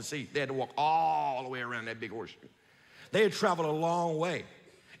cross the sea. They had to walk all the way around that big horseshoe. They had traveled a long way.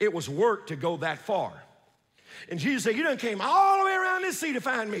 It was work to go that far. And Jesus said, you done came all the way around this sea to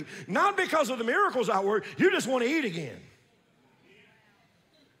find me. Not because of the miracles I worked. You just want to eat again.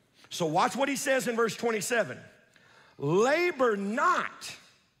 So watch what he says in verse 27. Labor not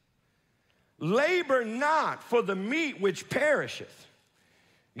for the meat which perisheth.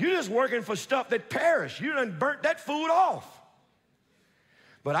 You're just working for stuff that perish. You done burnt that food off.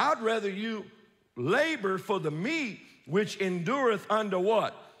 But I'd rather you labor for the meat which endureth unto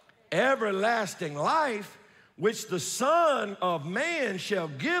what? Everlasting life, which the Son of Man shall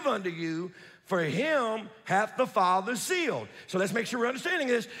give unto you, for him hath the Father sealed. So let's make sure we're understanding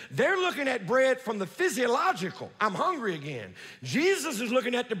this. They're looking at bread from the physiological. I'm hungry again. Jesus is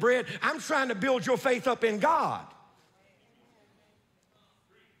looking at the bread. I'm trying to build your faith up in God.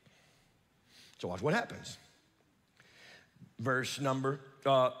 So watch what happens. Verse number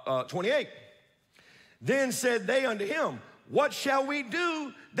 28. Then said they unto him, what shall we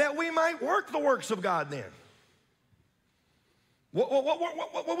do that we might work the works of God then?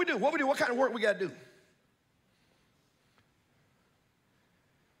 What we do? What kind of work we got to do?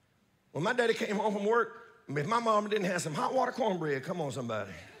 When my daddy came home from work, if my mom didn't have some hot water cornbread, come on,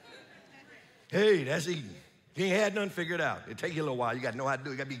 somebody. Hey, that's eating. If you ain't had nothing figured out. It'll take you a little while. You got to know how to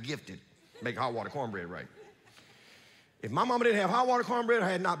do it. You got to be gifted. Make hot water cornbread right. If my mama didn't have hot water cornbread or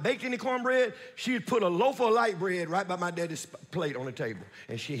had not baked any cornbread, she'd put a loaf of light bread right by my daddy's plate on the table.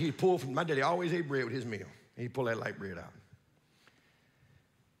 And he'd pull from, my daddy always ate bread with his meal. He'd pull that light bread out.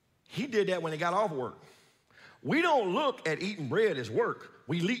 He did that when he got off work. We don't look at eating bread as work.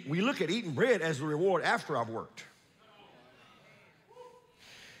 We look at eating bread as the reward after I've worked.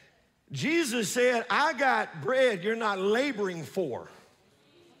 Jesus said, I got bread you're not laboring for.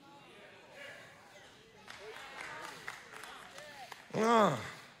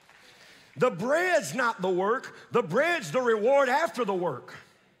 The bread's not the work. The bread's the reward after the work.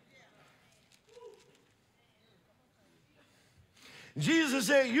 Jesus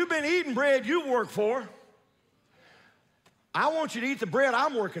said, you've been eating bread you work for. I want you to eat the bread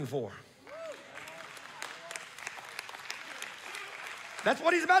I'm working for. That's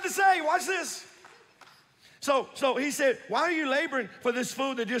what he's about to say. Watch this. So he said, why are you laboring for this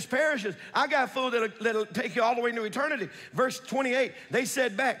food that just perishes? I got food that'll take you all the way into eternity. Verse 28, they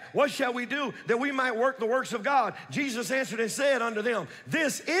said back, what shall we do that we might work the works of God? Jesus answered and said unto them,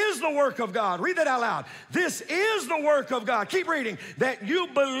 this is the work of God. Read that out loud. This is the work of God. Keep reading. That you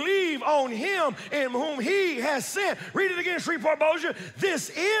believe on him in whom he has sent. Read it again, Shreveport, Bossier. This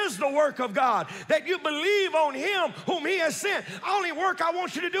is the work of God. That you believe on him whom he has sent. Only work I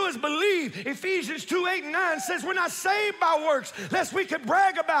want you to do is believe. Ephesians 2:8-9 says we're not saved by works lest we could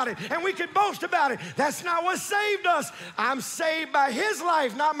brag about it and we could boast about it. That's not what saved us. I'm saved by his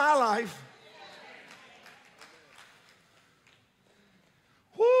life, not my life.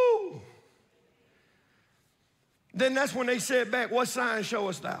 Woo! Then that's when they said back, what sign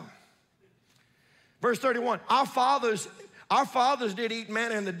showest thou? Verse 31, our fathers did eat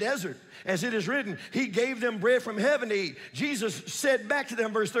manna in the desert. As it is written, he gave them bread from heaven to eat. Jesus said back to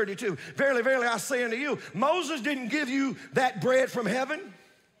them, verse 32, verily, verily, I say unto you, Moses didn't give you that bread from heaven.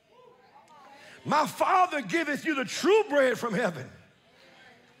 My Father giveth you the true bread from heaven.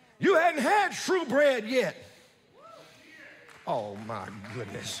 You hadn't had true bread yet. Oh, my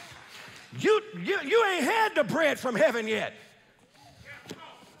goodness. You ain't had the bread from heaven yet.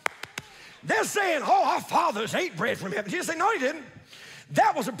 They're saying, oh, our fathers ate bread from heaven. Jesus said, no, he didn't.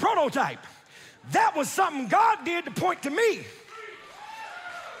 That was a prototype. That was something God did to point to me.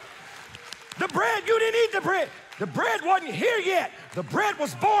 The bread, you didn't eat the bread. The bread wasn't here yet. The bread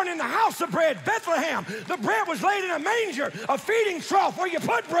was born in the house of bread, Bethlehem. The bread was laid in a manger, a feeding trough where you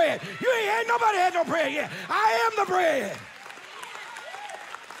put bread. Nobody had no bread yet. I am the bread.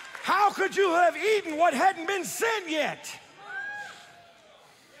 How could you have eaten what hadn't been sent yet?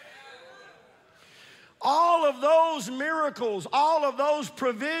 All of those miracles, all of those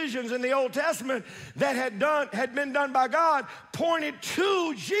provisions in the Old Testament that had been done by God pointed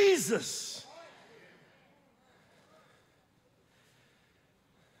to Jesus.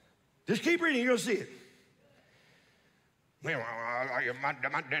 Just keep reading, you'll see it. Well,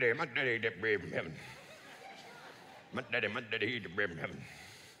 my daddy ate that bread from heaven. My daddy ate the bread from heaven.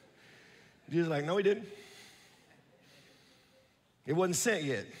 Jesus is like, no, he didn't. It wasn't sent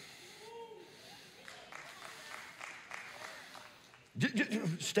yet.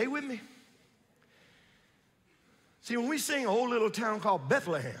 Stay with me. See, when we sing a whole little town called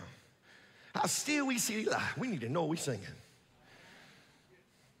Bethlehem, how still we see Eli, we need to know what we're singing.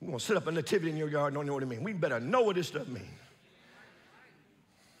 We're going to sit up a nativity in your yard and don't know what it means. We better know what this stuff means.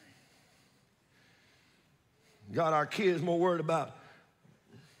 Got our kids more worried about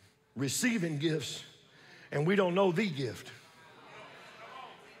receiving gifts, and we don't know the gift.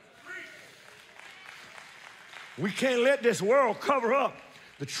 We can't let this world cover up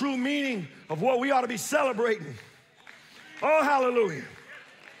the true meaning of what we ought to be celebrating. Oh, hallelujah.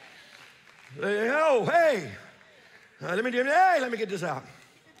 Oh, hey. Let me get this out.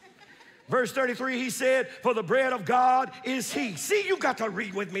 Verse 33, he said, for the bread of God is he. See, you got to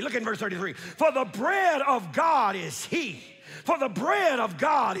read with me. Look at verse 33. For the bread of God is he. For the bread of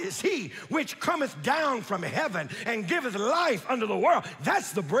God is he which cometh down from heaven and giveth life unto the world.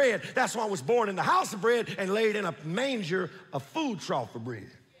 That's the bread. That's why I was born in the house of bread and laid in a manger, a food trough for bread.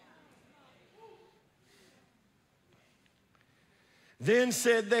 Then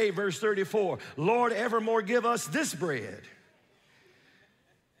said they, verse 34, Lord, evermore give us this bread.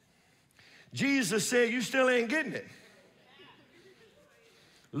 Jesus said, you still ain't getting it.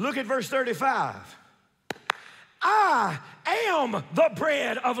 Look at verse 35. I am the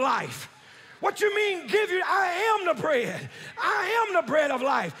bread of life. What you mean give you? I am the bread. I am the bread of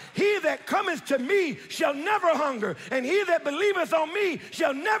life. He that cometh to me shall never hunger, and he that believeth on me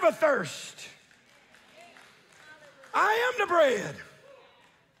shall never thirst. I am the bread.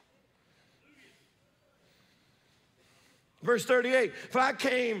 Verse 38, for I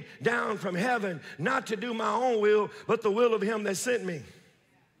came down from heaven not to do my own will, but the will of him that sent me.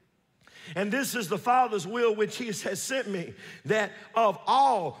 And this is the Father's will which he has sent me, that of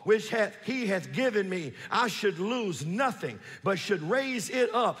all which he hath given me, I should lose nothing, but should raise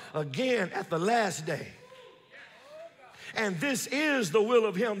it up again at the last day. And this is the will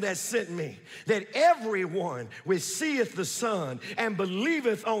of him that sent me, that everyone which seeth the Son and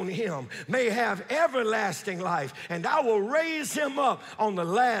believeth on him may have everlasting life, and I will raise him up on the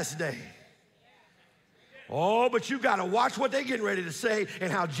last day. Oh, but you got to watch what they're getting ready to say and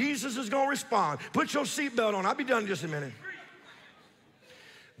how Jesus is going to respond. Put your seatbelt on. I'll be done in just a minute.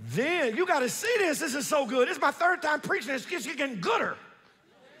 Then you got to see this. This is so good. This is my third time preaching. It's getting gooder.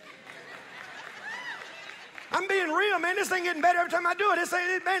 I'm being real, man. This thing getting better every time I do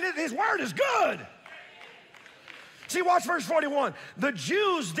it. His word is good. See, watch verse 41. The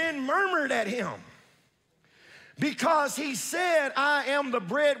Jews then murmured at him because he said, I am the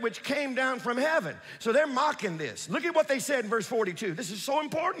bread which came down from heaven. So they're mocking this. Look at what they said in verse 42. This is so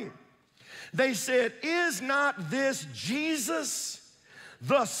important. They said, is not this Jesus,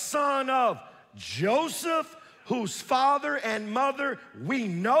 the son of Joseph, whose father and mother we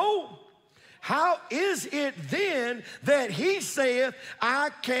know? How is it then that he saith, I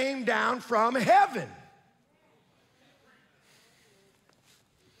came down from heaven?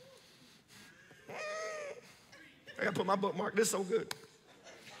 I gotta put my bookmark. This is so good.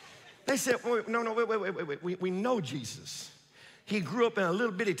 They said, wait. We know Jesus. He grew up in a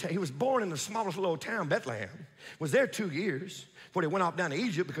little bitty town. He was born in the smallest little town, Bethlehem. Was there 2 years before they went off down to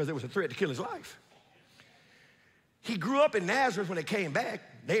Egypt because there was a threat to kill his life. He grew up in Nazareth when they came back.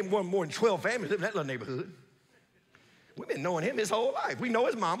 They weren't more than 12 families living in that little neighborhood. We've been knowing him his whole life. We know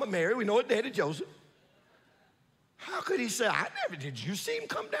his mama, Mary. We know his daddy, Joseph. How could he say, did you see him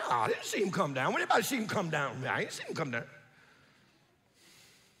come down? I didn't see him come down. When anybody see him come down? I didn't see him come down.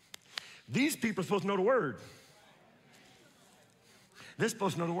 These people are supposed to know the word. They're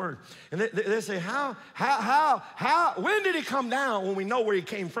supposed to know the word. And they say, when did he come down when we know where he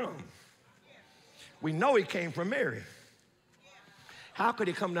came from? We know he came from Mary. How could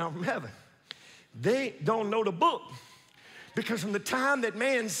he come down from heaven? They don't know the book. Because from the time that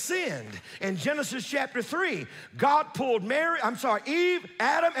man sinned in Genesis chapter 3, God pulled Eve,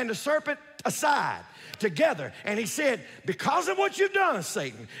 Adam, and the serpent aside together. And he said, because of what you've done,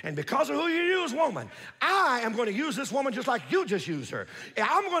 Satan, and because of who you use, woman, I am going to use this woman just like you just used her. And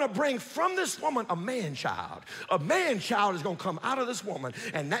I'm going to bring from this woman a man-child. A man-child is going to come out of this woman,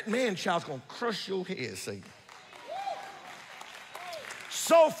 and that man-child is going to crush your head, Satan.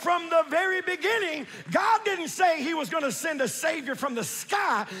 So from the very beginning, God didn't say he was going to send a Savior from the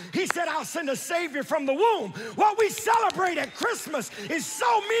sky. He said, I'll send a Savior from the womb. What we celebrate at Christmas is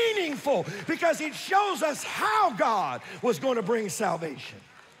so meaningful because it shows us how God was going to bring salvation.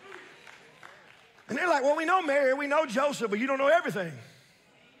 And they're like, well, we know Mary, we know Joseph, but you don't know everything.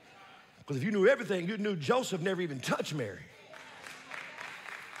 Because if you knew everything, you knew Joseph never even touched Mary.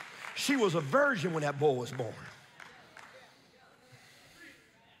 She was a virgin when that boy was born.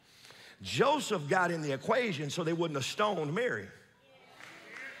 Joseph got in the equation so they wouldn't have stoned Mary.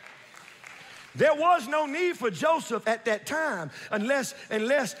 There was no need for Joseph at that time unless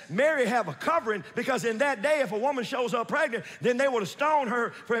Mary have a covering, because in that day, if a woman shows up pregnant, then they would have stoned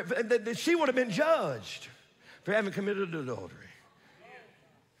her. She would have been judged for having committed adultery.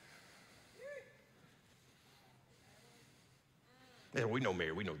 And we know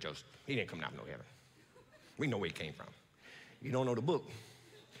Mary, we know Joseph. He didn't come down from no heaven. We know where he came from. You don't know the book.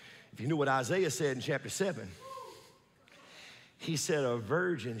 If you knew what Isaiah said in chapter 7, he said, a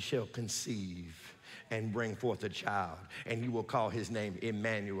virgin shall conceive and bring forth a child, and you will call his name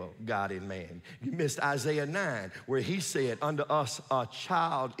Emmanuel, God in man. You missed Isaiah 9, where he said, unto us a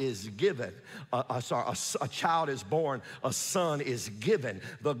child is given. A child is born, a son is given.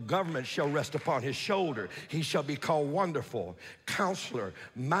 The government shall rest upon his shoulder. He shall be called Wonderful, Counselor,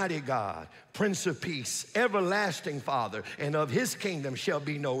 Mighty God, Prince of Peace, Everlasting Father, and of his kingdom shall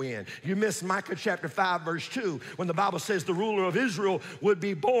be no end. You missed Micah chapter 5, verse 2, when the Bible says the ruler of Israel would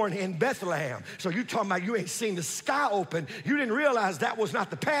be born in Bethlehem. So you talking about you ain't seen the sky open. You didn't realize that was not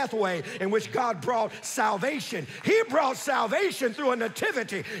the pathway in which God brought salvation. He brought salvation through a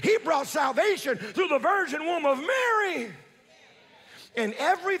nativity. He brought salvation through the virgin womb of Mary. And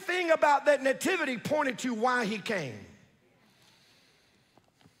everything about that nativity pointed to why he came.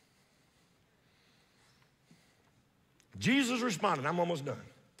 Jesus responded, I'm almost done.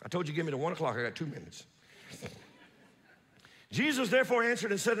 I told you give me to 1 o'clock, I got 2 minutes. Jesus therefore answered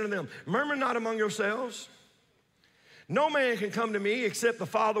and said unto them, murmur not among yourselves. No man can come to me except the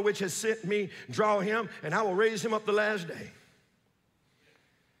Father which has sent me draw him, and I will raise him up the last day.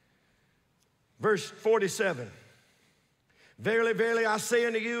 Verse 47. Verily, verily, I say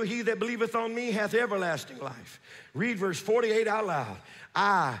unto you, he that believeth on me hath everlasting life. Read verse 48 out loud.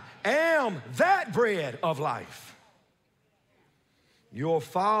 I am that bread of life. Your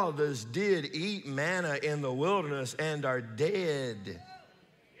fathers did eat manna in the wilderness and are dead.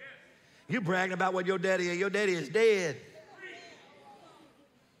 You bragging about what your daddy is. Your daddy is dead.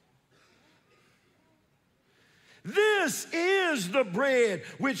 This is the bread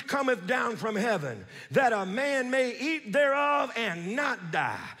which cometh down from heaven, that a man may eat thereof and not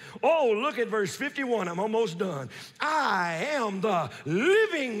die. Oh, look at verse 51. I'm almost done. I am the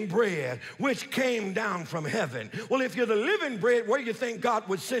living bread which came down from heaven. Well, if you're the living bread, where do you think God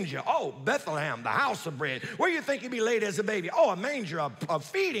would send you? Oh, Bethlehem, the house of bread. Where do you think you'd be laid as a baby? Oh, a manger, a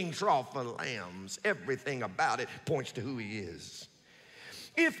feeding trough for lambs. Everything about it points to who he is.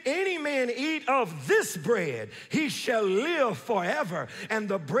 If any man eat of this bread, he shall live forever. And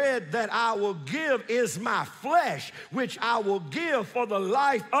the bread that I will give is my flesh, which I will give for the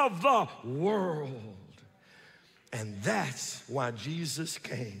life of the world. And that's why Jesus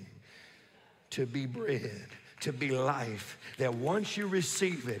came, to be bread, to be life. That once you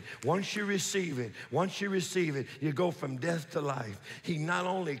receive it, you go from death to life. He not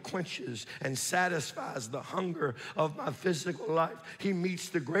only quenches and satisfies the hunger of my physical life, he meets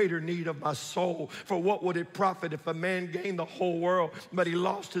the greater need of my soul. For what would it profit if a man gained the whole world, but he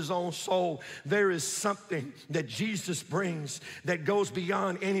lost his own soul? There is something that Jesus brings that goes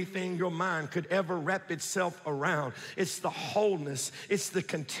beyond anything your mind could ever wrap itself around. It's the wholeness, it's the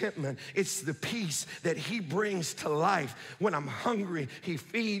contentment, it's the peace that he brings to life. When I'm hungry, he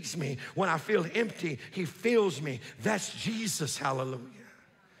feeds me. When I feel empty, he fills me. That's Jesus, hallelujah.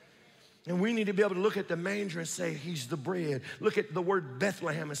 And we need to be able to look at the manger and say, he's the bread. Look at the word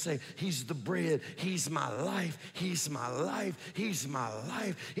Bethlehem and say, he's the bread. He's my life. He's my life. He's my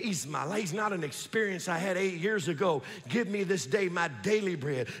life. He's my life. He's not an experience I had 8 years ago. Give me this day my daily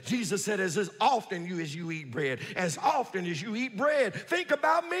bread. Jesus said, as often as you eat bread, as often as you eat bread, think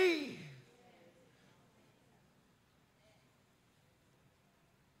about me.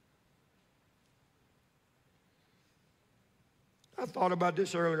 I thought about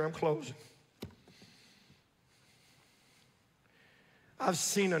this earlier. I'm closing. I've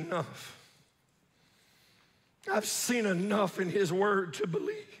seen enough. I've seen enough in his word to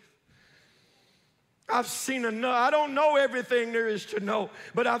believe. I've seen enough. I don't know everything there is to know,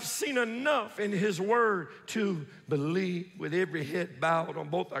 but I've seen enough in his word to believe. With every head bowed on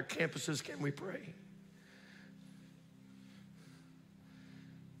both our campuses, can we pray?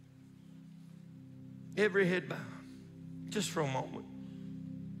 Every head bowed. Just for a moment.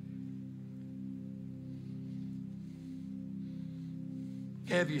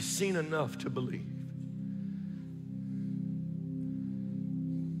 Have you seen enough to believe?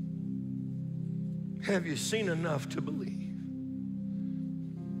 Have you seen enough to believe?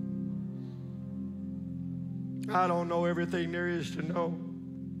 I don't know everything there is to know.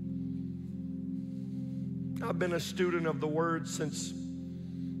 I've been a student of the Word since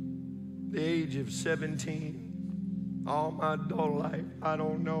the age of 17. All my adult life, I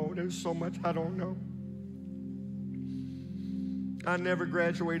don't know. There's so much I don't know. I never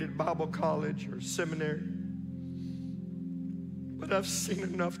graduated Bible college or seminary, but I've seen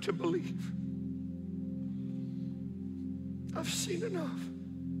enough to believe. I've seen enough.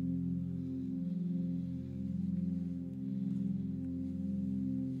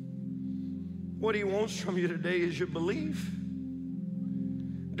 What he wants from you today is your belief.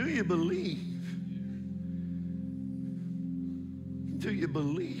 Do you believe? Do you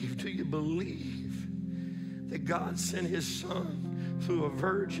believe? Do you believe that God sent his son through a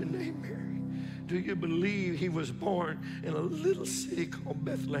virgin named Mary? Do you believe he was born in a little city called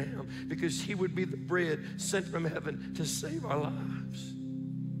Bethlehem because he would be the bread sent from heaven to save our lives?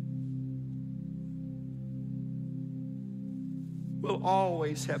 We'll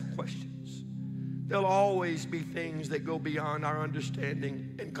always have questions. There'll always be things that go beyond our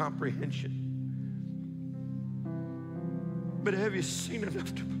understanding and comprehension. But have you seen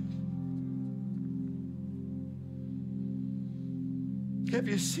enough to believe? Have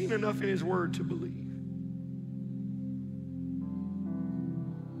you seen enough in his word to believe?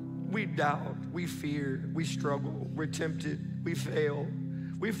 We doubt, we fear, we struggle, we're tempted, we fail,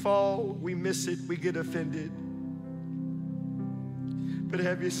 we fall, we miss it, we get offended. But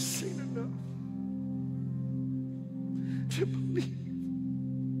have you seen enough to believe?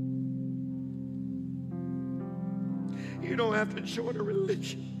 You don't have to join a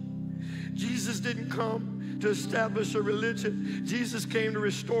religion. Jesus didn't come to establish a religion. Jesus came to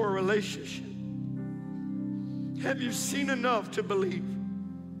restore a relationship. Have you seen enough to believe?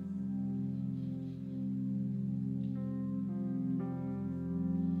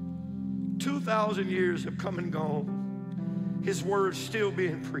 "2,000 years have come and gone. His word's still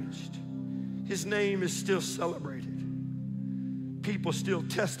being preached. His name is still celebrated. People still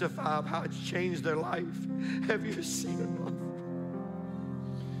testify of how it's changed their life. Have you seen enough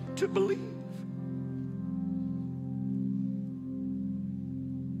to believe?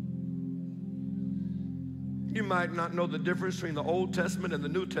 You might not know the difference between the Old Testament and the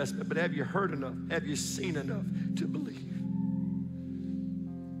New Testament, but have you heard enough? Have you seen enough to believe?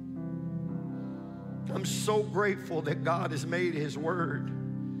 I'm so grateful that God has made his word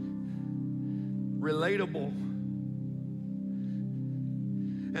relatable.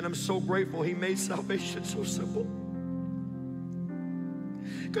 And I'm so grateful he made salvation so simple.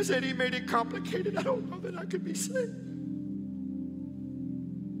 Because had he made it complicated, I don't know that I could be saved.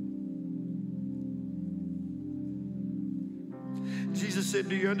 said,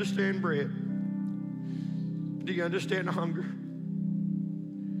 do you understand bread? Do you understand hunger?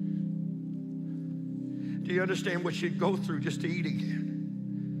 Do you understand what you'd go through just to eat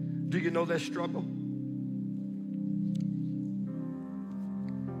again? Do you know that struggle?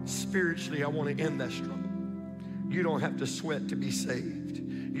 Spiritually, I want to end that struggle. You don't have to sweat to be saved.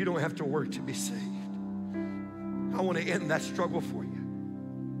 You don't have to work to be saved. I want to end that struggle for you.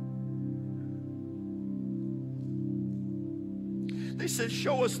 They said,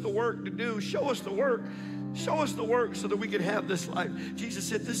 show us the work to do. Show us the work. Show us the work so that we can have this life. Jesus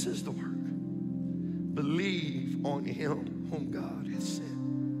said, this is the work. Believe on him whom God has sent.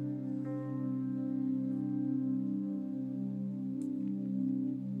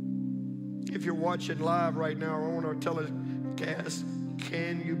 If you're watching live right now, I want to tell us, Cass,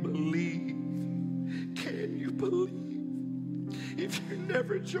 can you believe? Can you believe? If you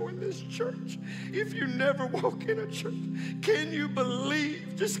never join this church, if you never walk in a church, can you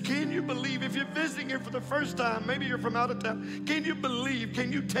believe? Just can you believe? If you're visiting here for the first time, maybe you're from out of town, can you believe?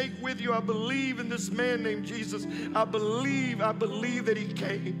 Can you take with you, I believe in this man named Jesus. I believe that he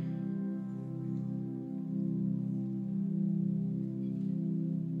came.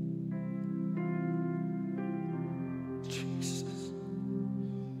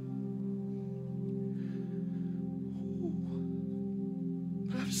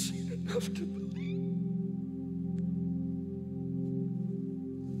 To believe.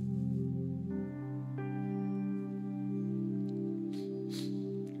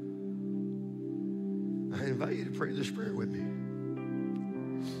 I invite you to pray this prayer with me.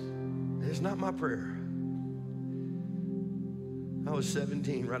 It's not my prayer. I was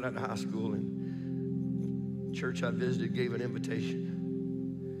 17, right out of high school, and church I visited gave an invitation.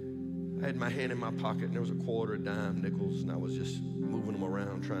 I had my hand in my pocket, and there was a quarter, a dime, nickels, and I was just moving them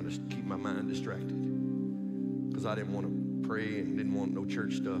around, trying to keep my mind distracted because I didn't want to pray and didn't want no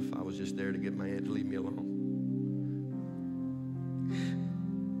church stuff. I was just there to get my aunt to leave me alone.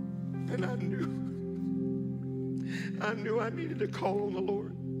 And I knew I needed to call on the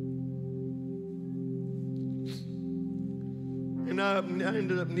Lord. And I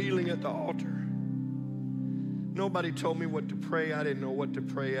ended up kneeling at the altar. Nobody told me what to pray. I didn't know what to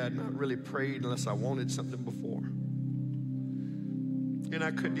pray. I had not really prayed unless I wanted something before. And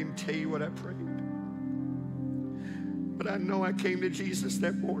I couldn't even tell you what I prayed. But I know I came to Jesus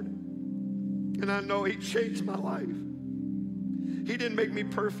that morning. And I know he changed my life. He didn't make me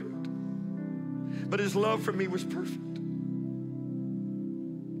perfect. But his love for me was perfect.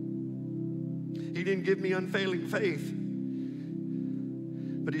 He didn't give me unfailing faith.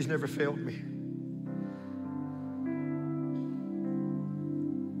 But he's never failed me.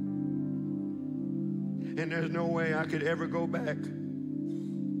 And there's no way I could ever go back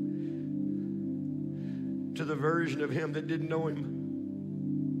to the version of him that didn't know him.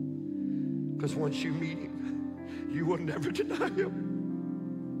 Because once you meet him, you will never deny him.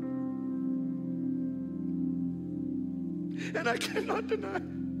 And I cannot deny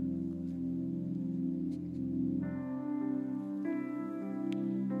him.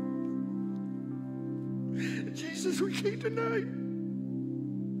 Jesus, we can't deny him.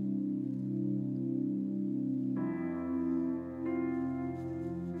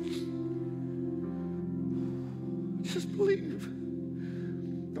 Just believe.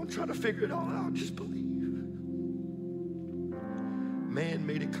 Don't try to figure it all out. Just believe. Man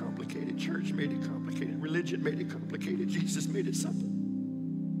made it complicated. Church made it complicated. Religion made it complicated. Jesus made it simple.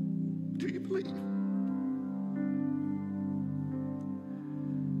 Do you believe?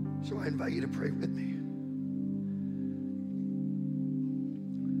 So I invite you to pray with me.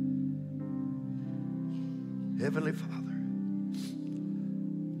 Heavenly Father,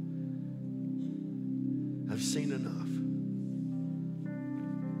 I've seen enough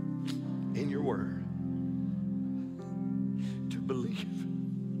in your word to believe.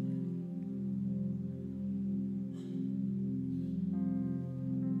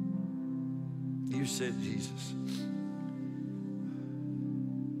 You said, Jesus,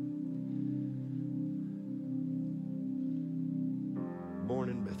 born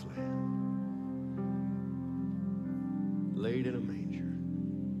in Bethlehem, laid in a manger,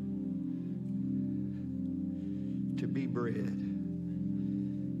 to be bread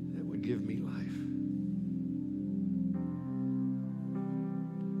that would give me life.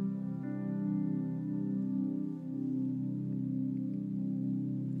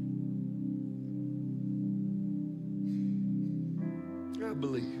 I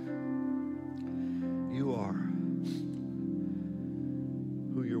believe you are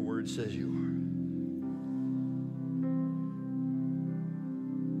who your word says you are.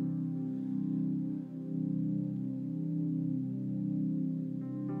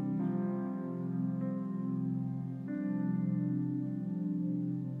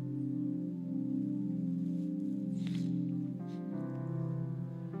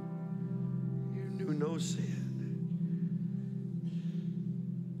 no sin.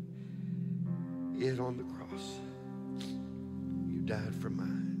 Yet on the cross, you died for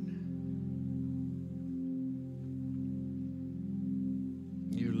mine.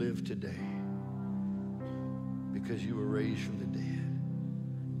 You live today because you were raised from the dead.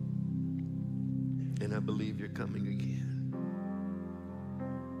 And I believe you're coming again.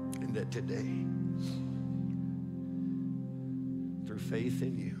 And that today, through faith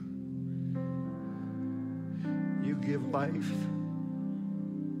in you, you give life.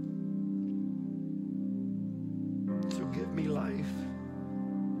 So give me life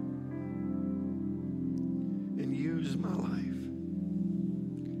and use my life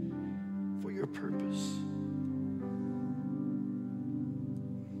for your purpose,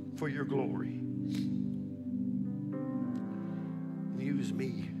 for your glory. Use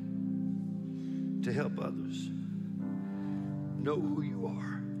me to help others know who you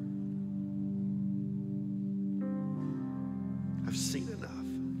are. I've seen enough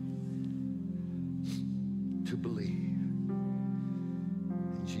to believe.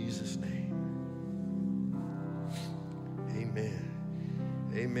 In Jesus' name, amen.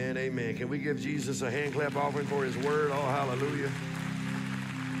 Amen, amen. Can we give Jesus a hand clap offering for his word? Oh, hallelujah.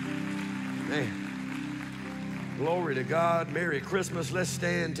 Man. Glory to God. Merry Christmas. Let's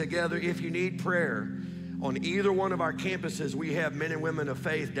stand together. If you need prayer on either one of our campuses, we have men and women of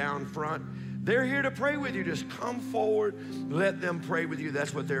faith down front. They're here to pray with you. Just come forward. Let them pray with you.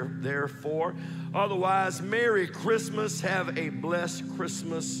 That's what they're there for. Otherwise, Merry Christmas. Have a blessed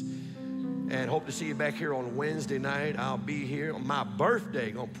Christmas. And hope to see you back here on Wednesday night. I'll be here on my birthday.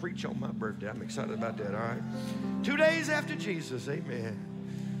 Going to preach on my birthday. I'm excited about that, all right? 2 days after Jesus. Amen.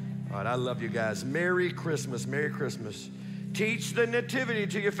 All right, I love you guys. Merry Christmas. Merry Christmas. Teach the nativity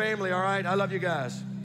to your family, all right? I love you guys.